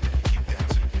dancing. Keep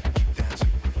dancing. Keep dancing.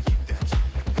 Keep dancing.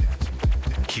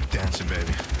 Keep dancing,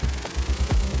 baby.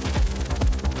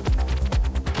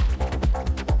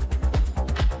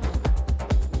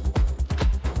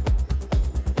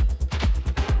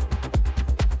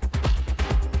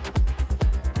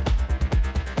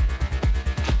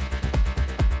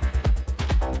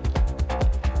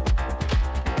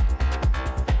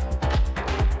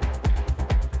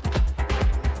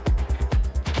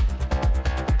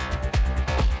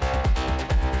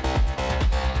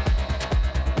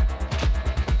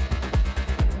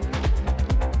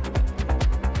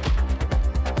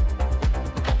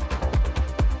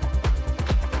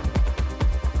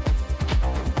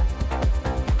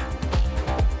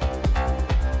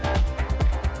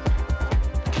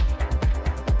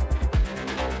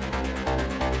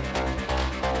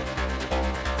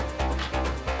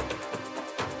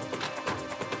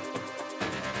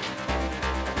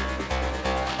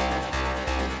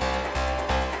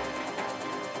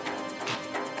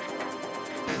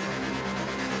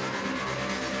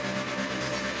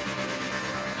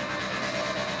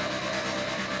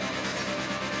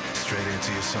 Straight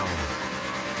into your soul.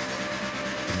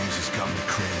 The music's got me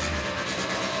crazy.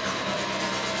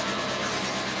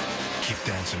 Keep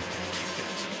dancing. Keep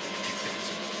dancing. Keep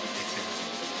dancing.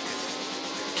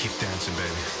 Keep dancing,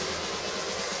 baby.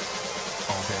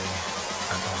 All day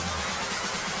and all night.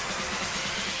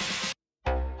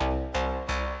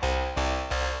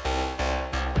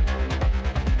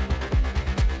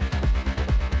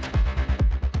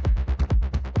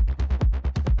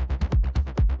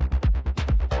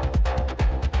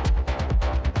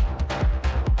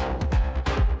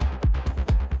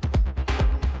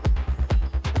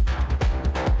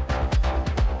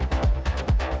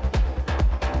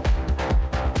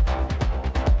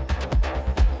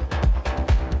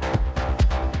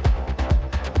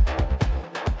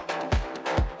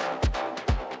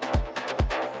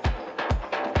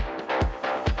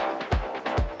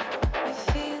 You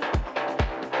feel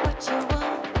what you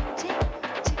want it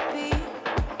to be.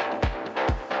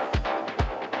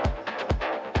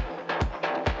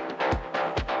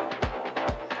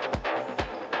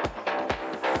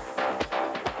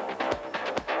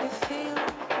 You feel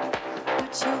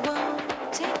what you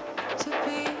want it to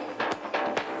be.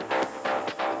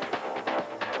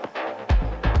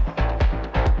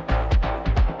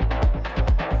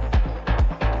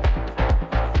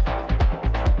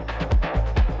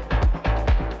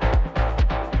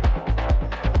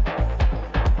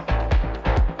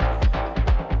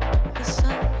 The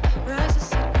sun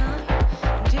rises at night,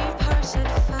 deep hearts at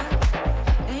fight.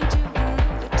 Ain't doing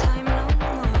overtime no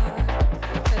more.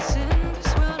 'Cause in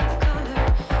this world of color,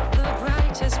 the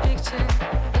brightest big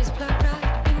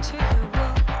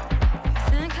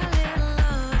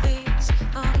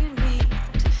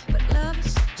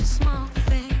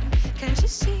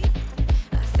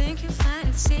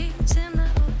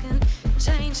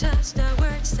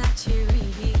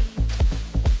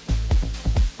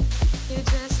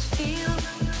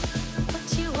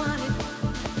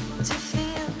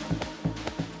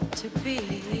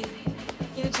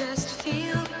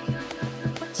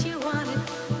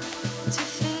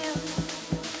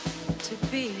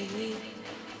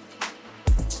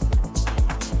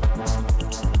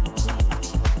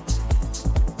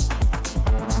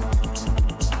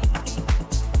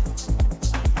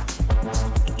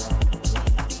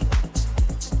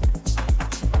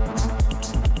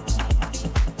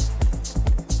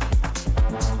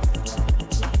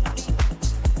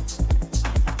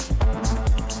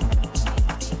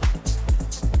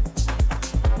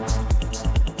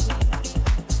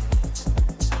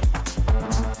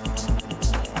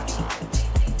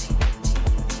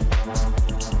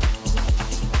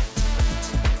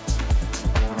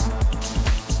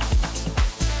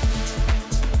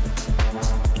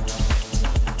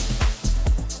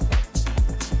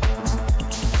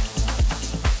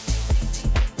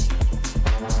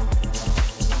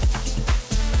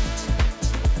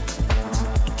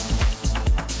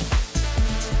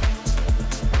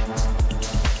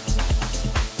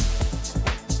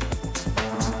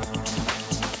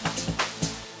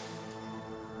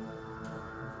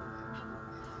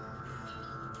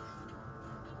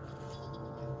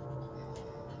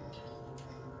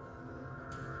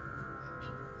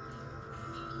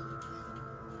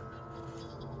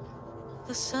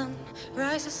The sun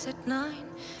rises at 9,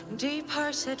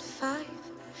 departs at 5.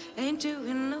 Ain't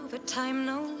doing overtime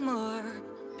no more.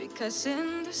 Because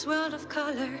in this world of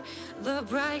color, the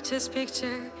brightest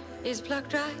picture is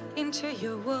plugged right into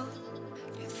your wall.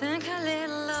 You think a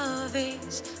little love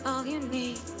is all you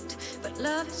need, but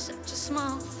love is such a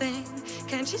small thing,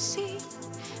 can't you see?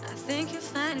 I think you'll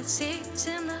find it sits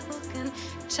in the book and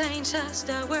change just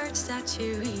the words that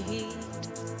you read.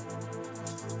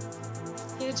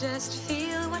 You just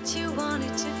feel what you want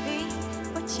it to be,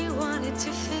 what you want it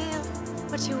to feel,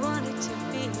 what you want it to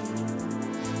be.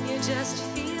 You just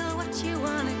feel what you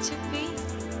want it to be,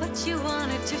 what you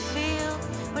want it to feel,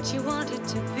 what you want it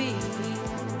to be.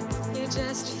 You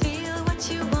just feel what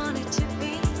you want it to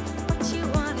be, what you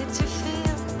want it to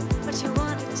feel, what you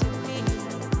want it to be.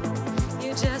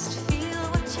 You just feel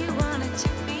what you want it to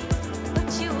be,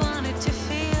 what you want it to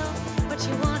feel, what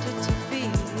you want it to be.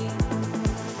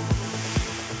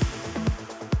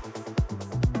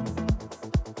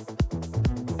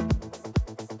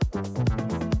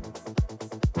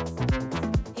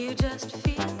 You just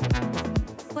feel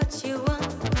what you want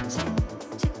it to be.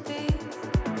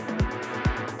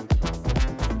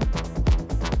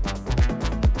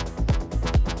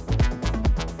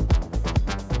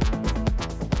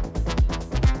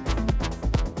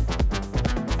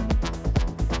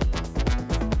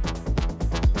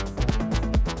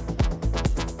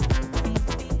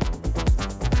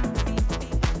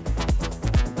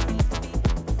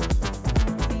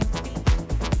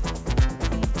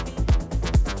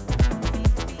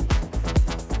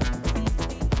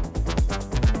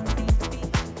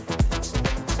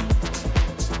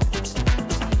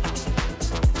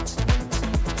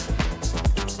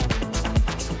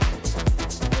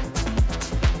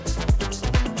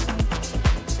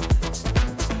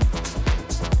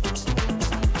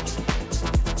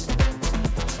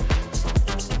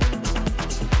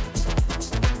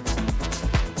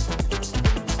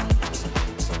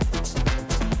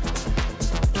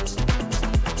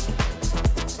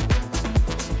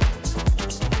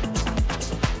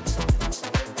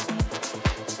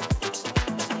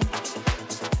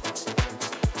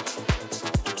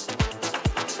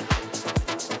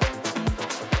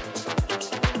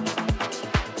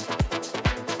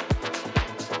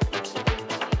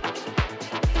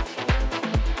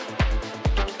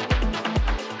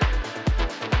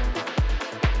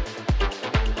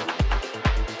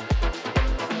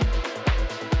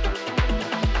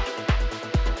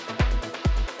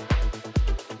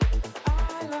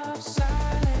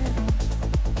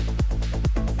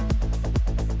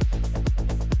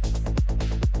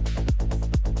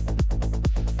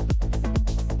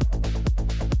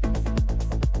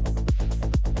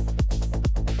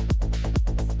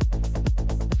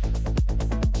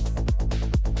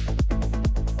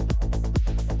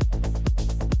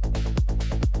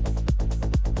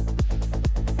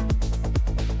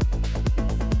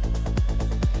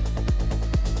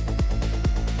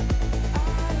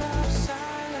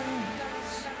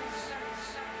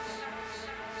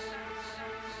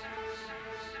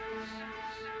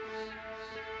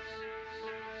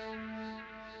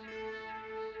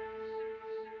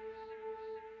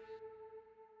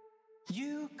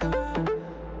 You got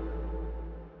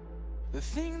the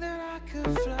thing that I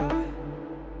could fly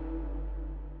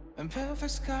and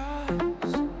perfect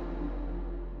skies,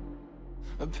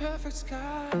 and perfect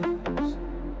skies.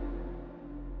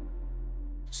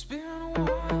 It's been a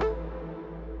while,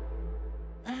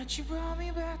 and you brought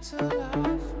me back to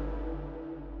life.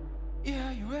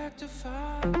 Yeah, you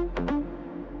rectified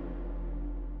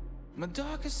my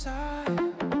darkest side.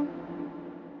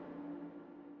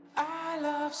 I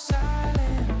love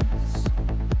silence.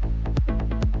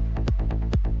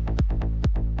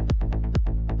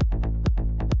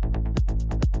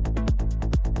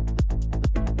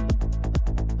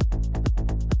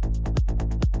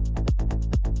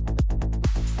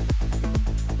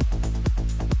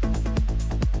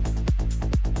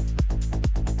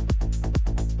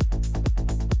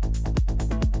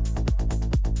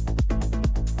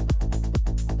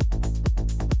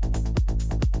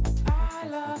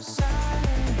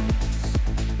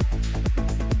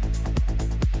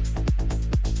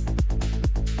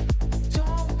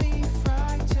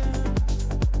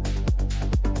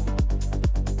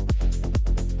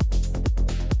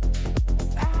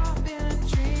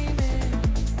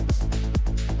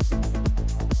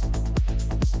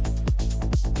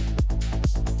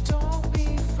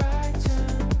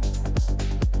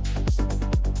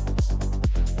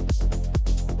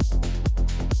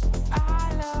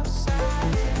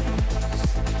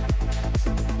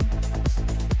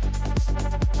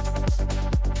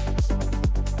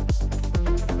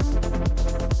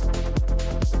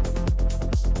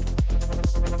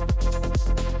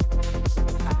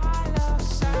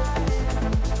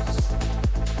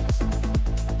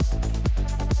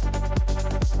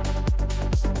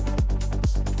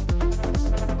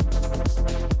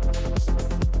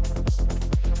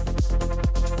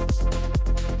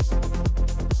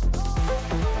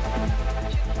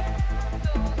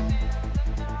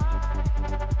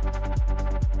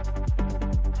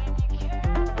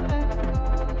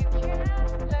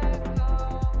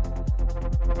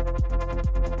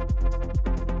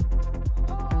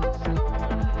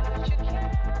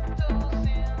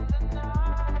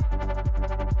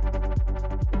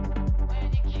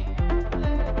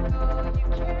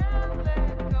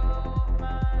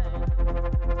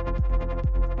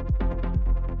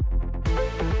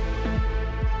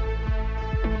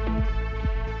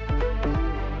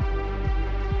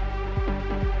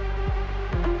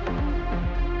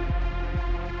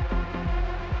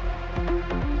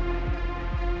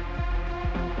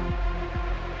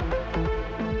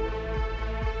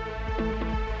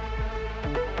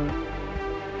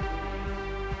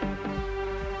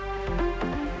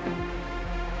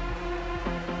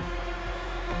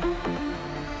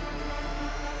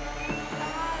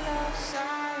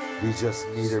 We just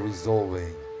need a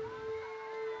resolving.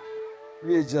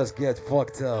 We just get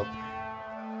fucked up.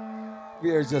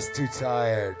 We are just too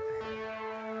tired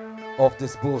of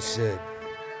this bullshit.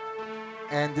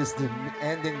 Ending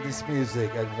this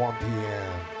music at 1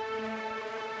 p.m.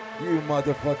 You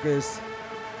motherfuckers,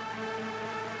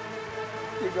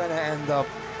 you're gonna end up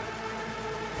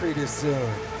pretty soon.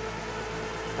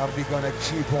 And we gonna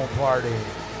keep on partying.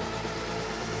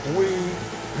 We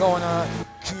gonna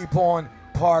keep on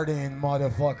partying,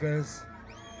 motherfuckers.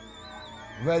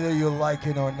 Whether you like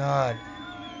it or not.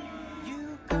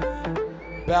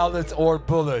 Ballots or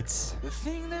bullets.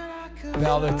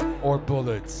 Ballots or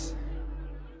bullets.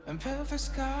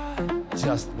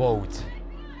 Just vote.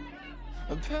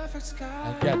 And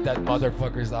get that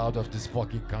motherfuckers out of this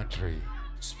fucking country.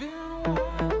 It's been a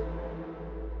while,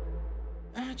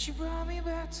 and you brought me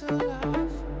back to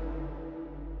life.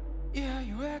 Yeah,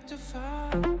 you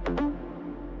rectified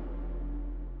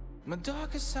my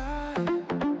darkest side.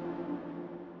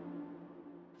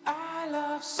 I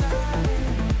love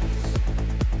silence.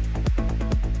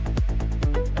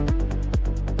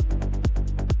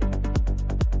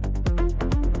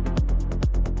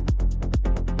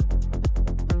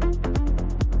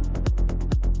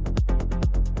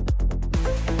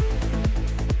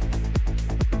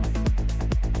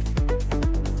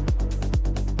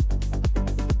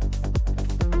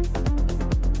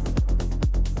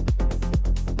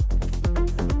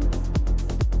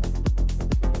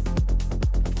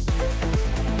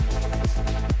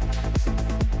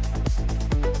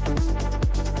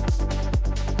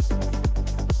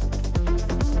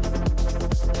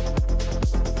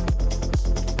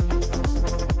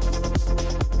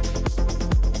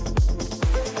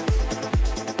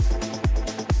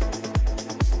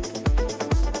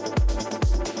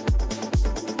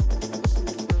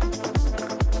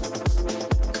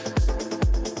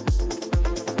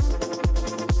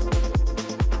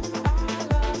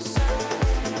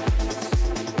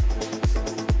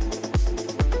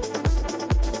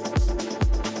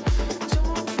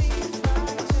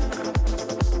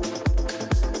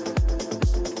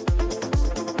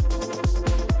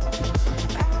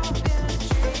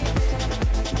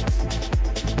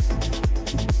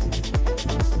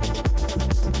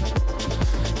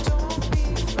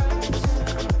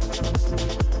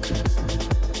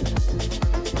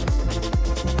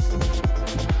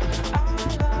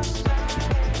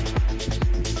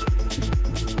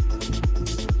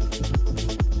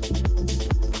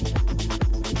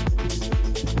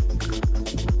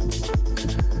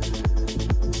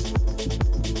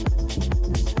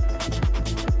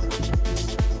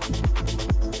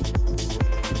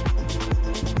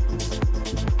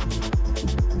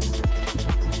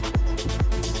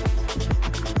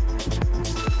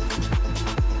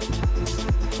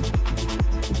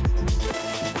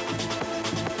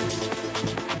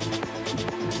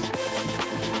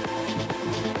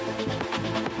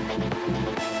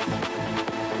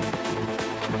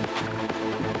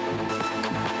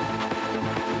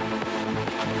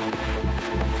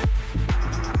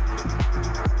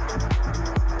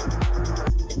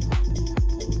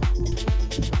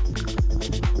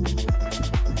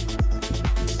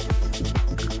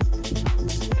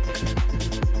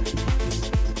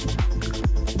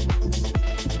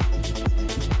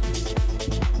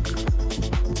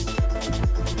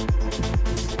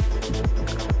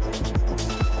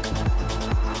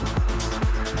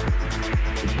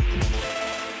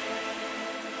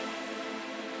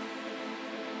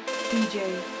 DJ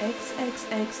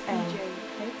XXXL. DJ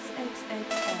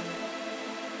XXXL.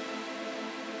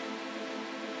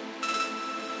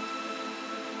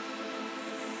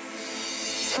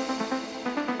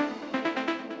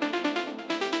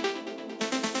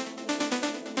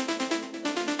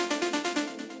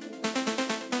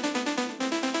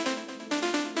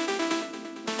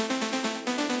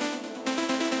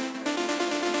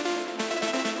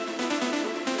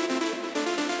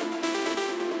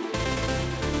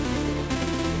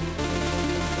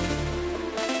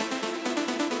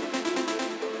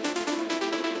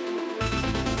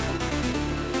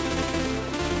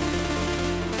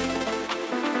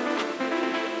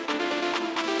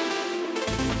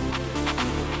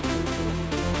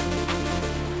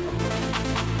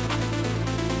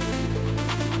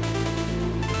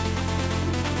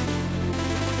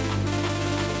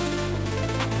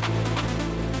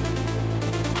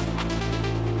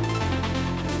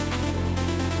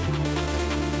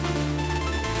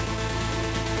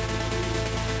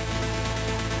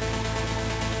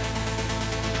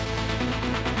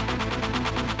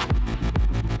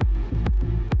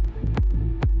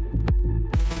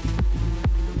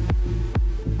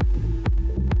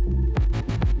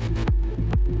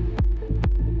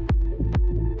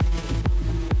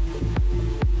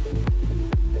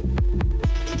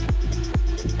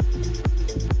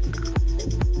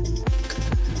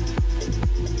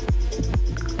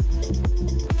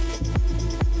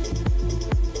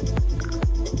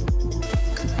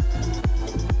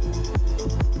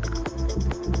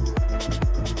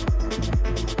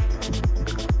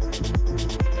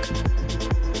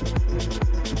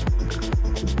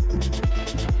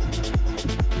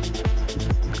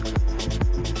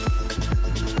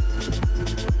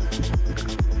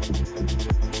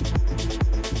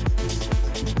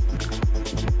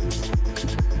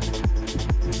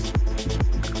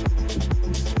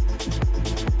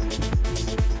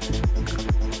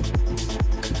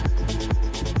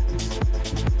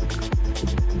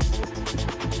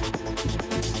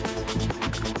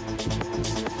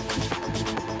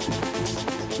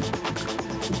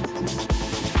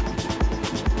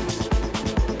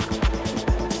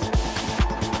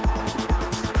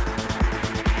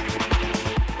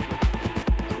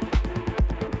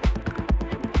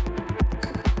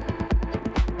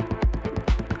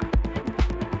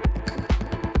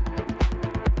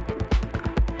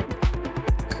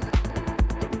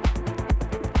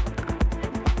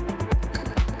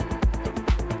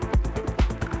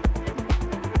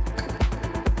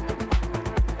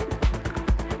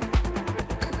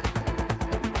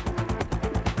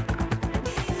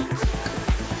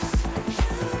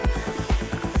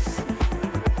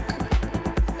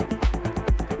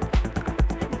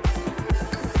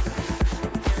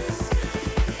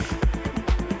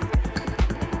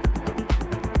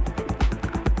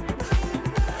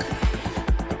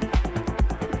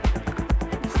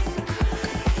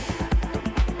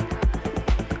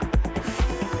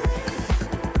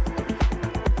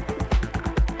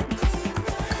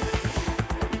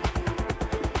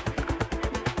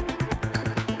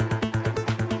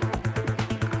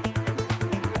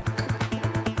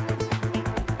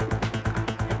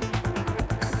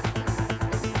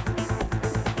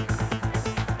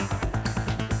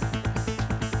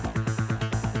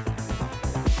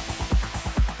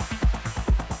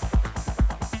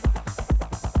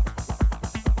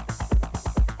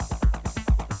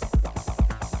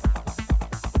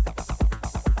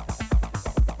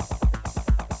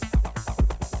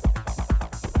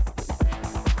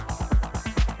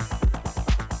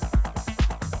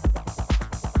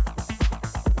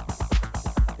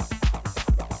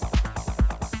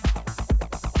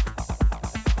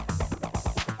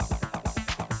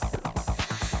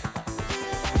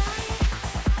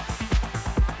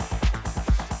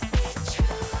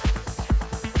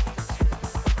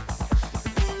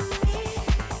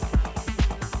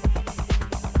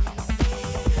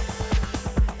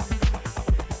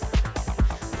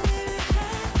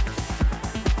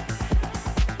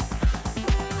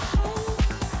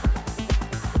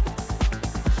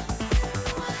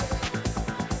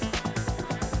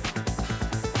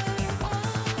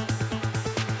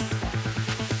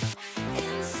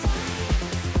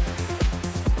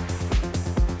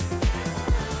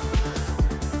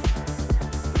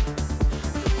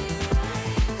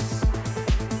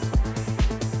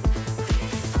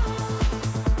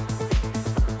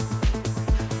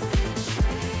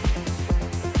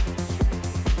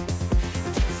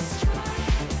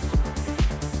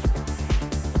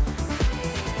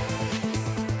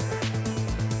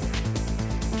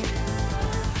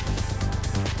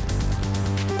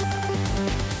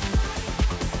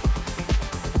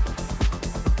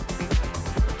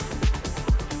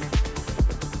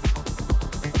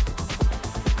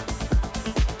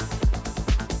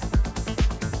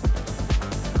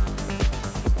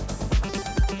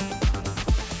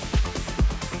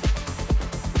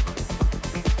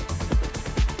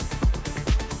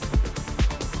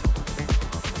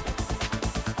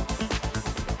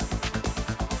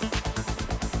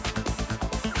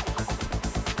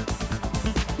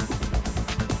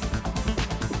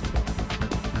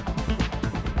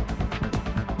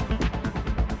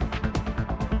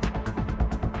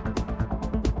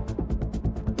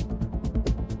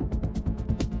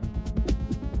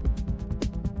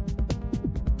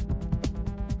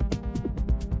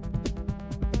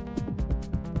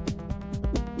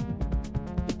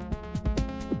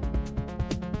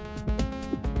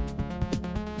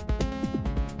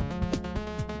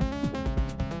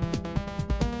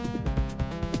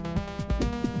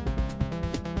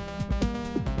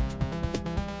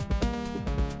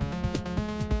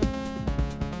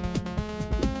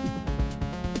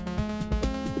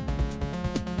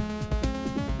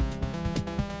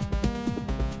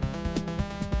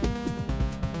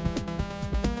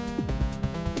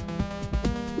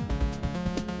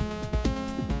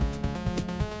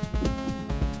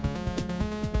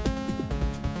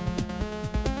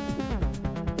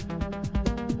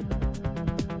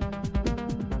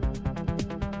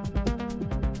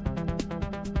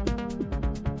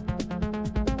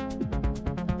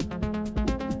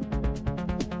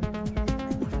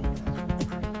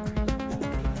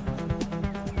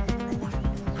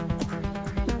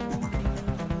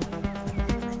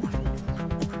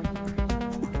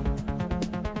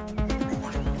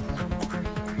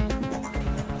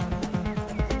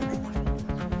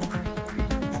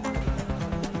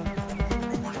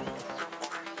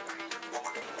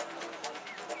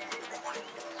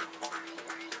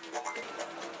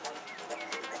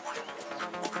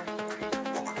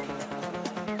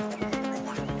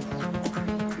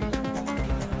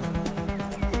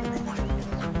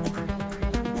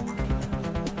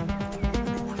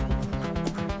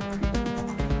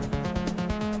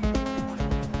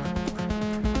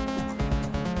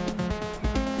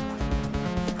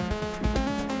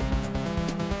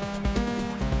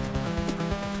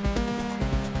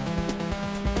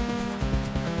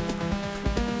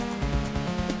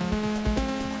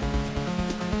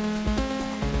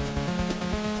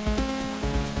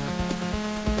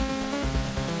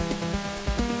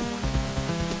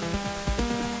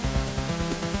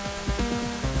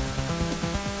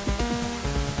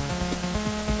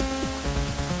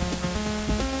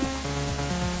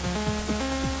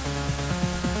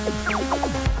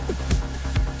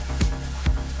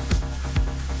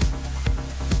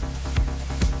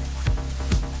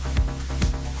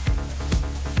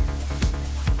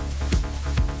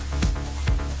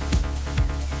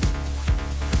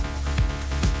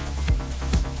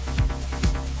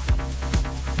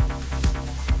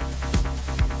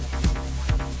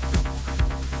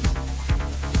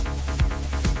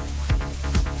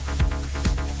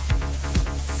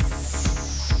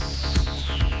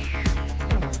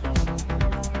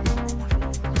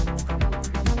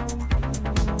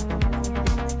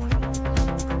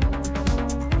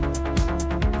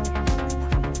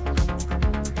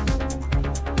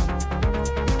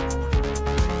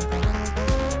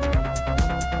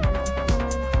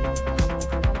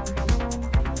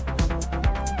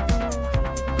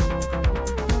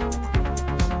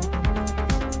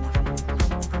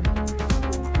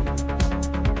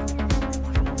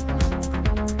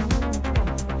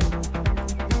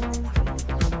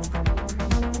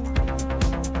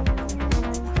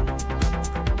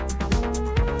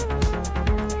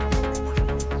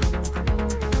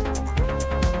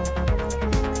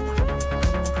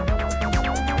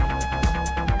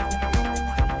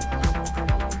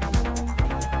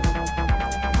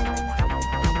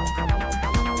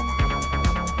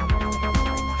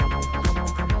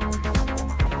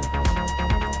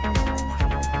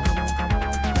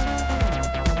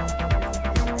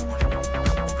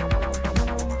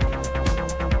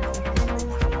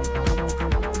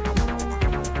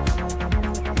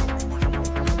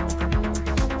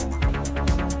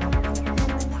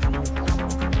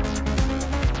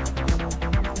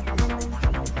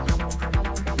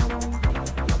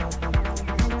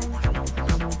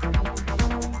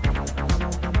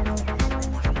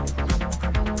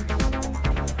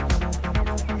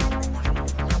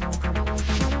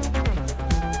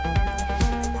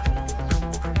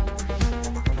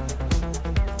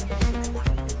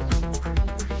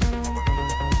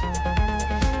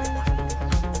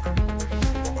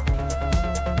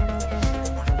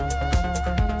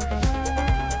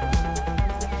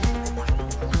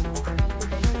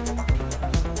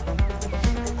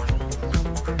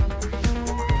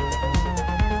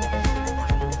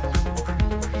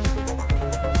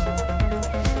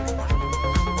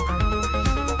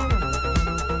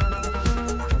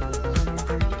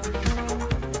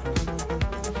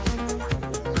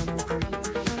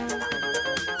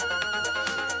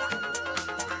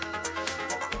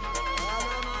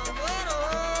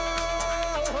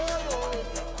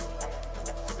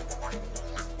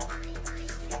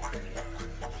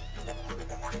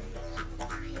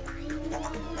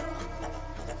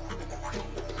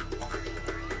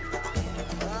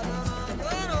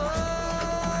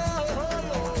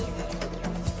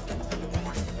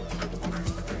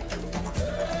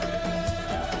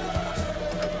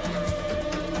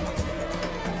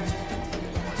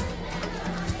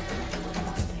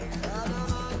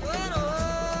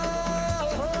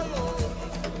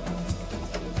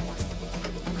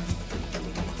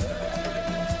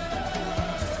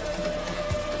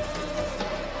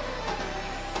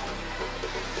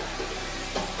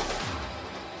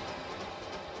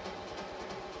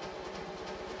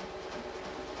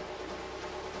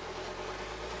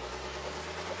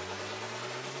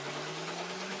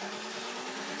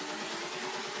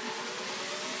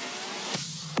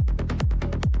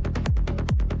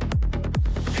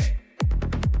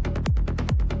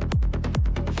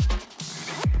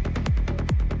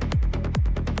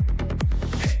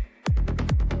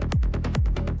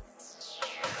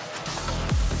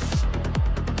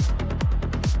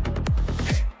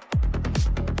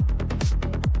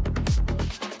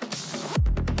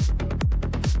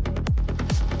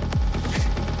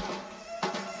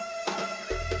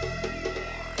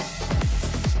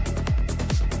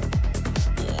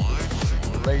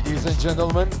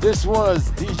 gentlemen, this was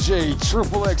DJ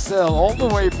Triple XL all the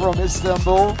way from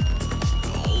Istanbul.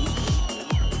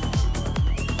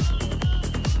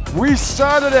 We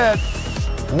started at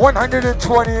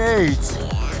 128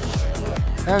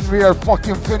 and we are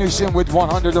fucking finishing with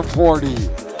 140.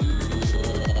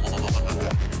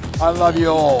 I love you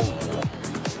all.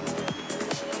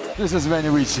 This is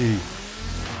Venuichi.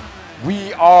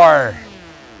 We are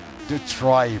the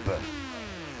tribe.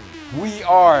 We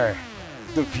are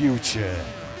the future.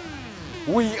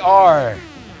 We are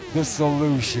the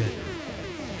solution.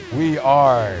 We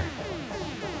are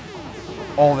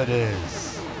all it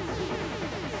is.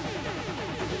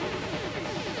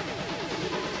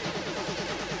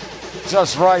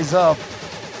 Just rise up.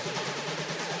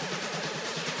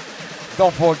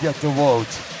 Don't forget to vote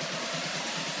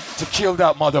to kill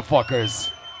that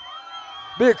motherfuckers.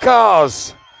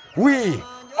 Because we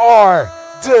are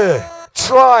the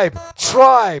tribe,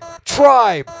 tribe,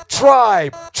 tribe,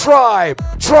 tribe, tribe,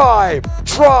 tribe,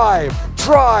 tribe,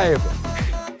 tribe.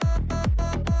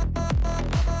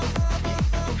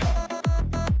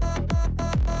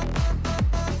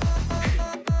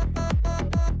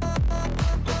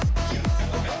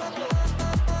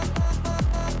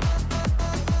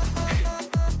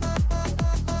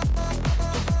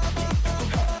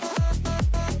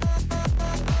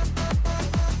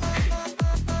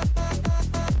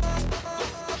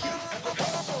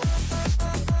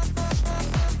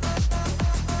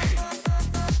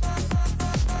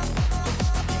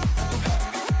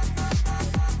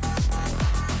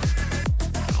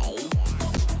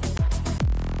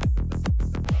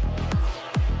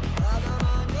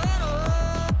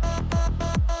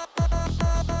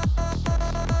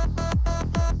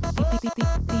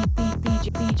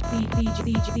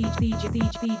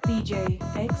 DJ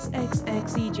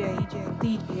XXXEJ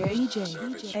DJ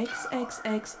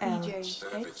XXXL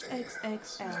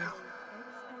XXXL.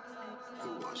 Who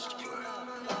wants to play?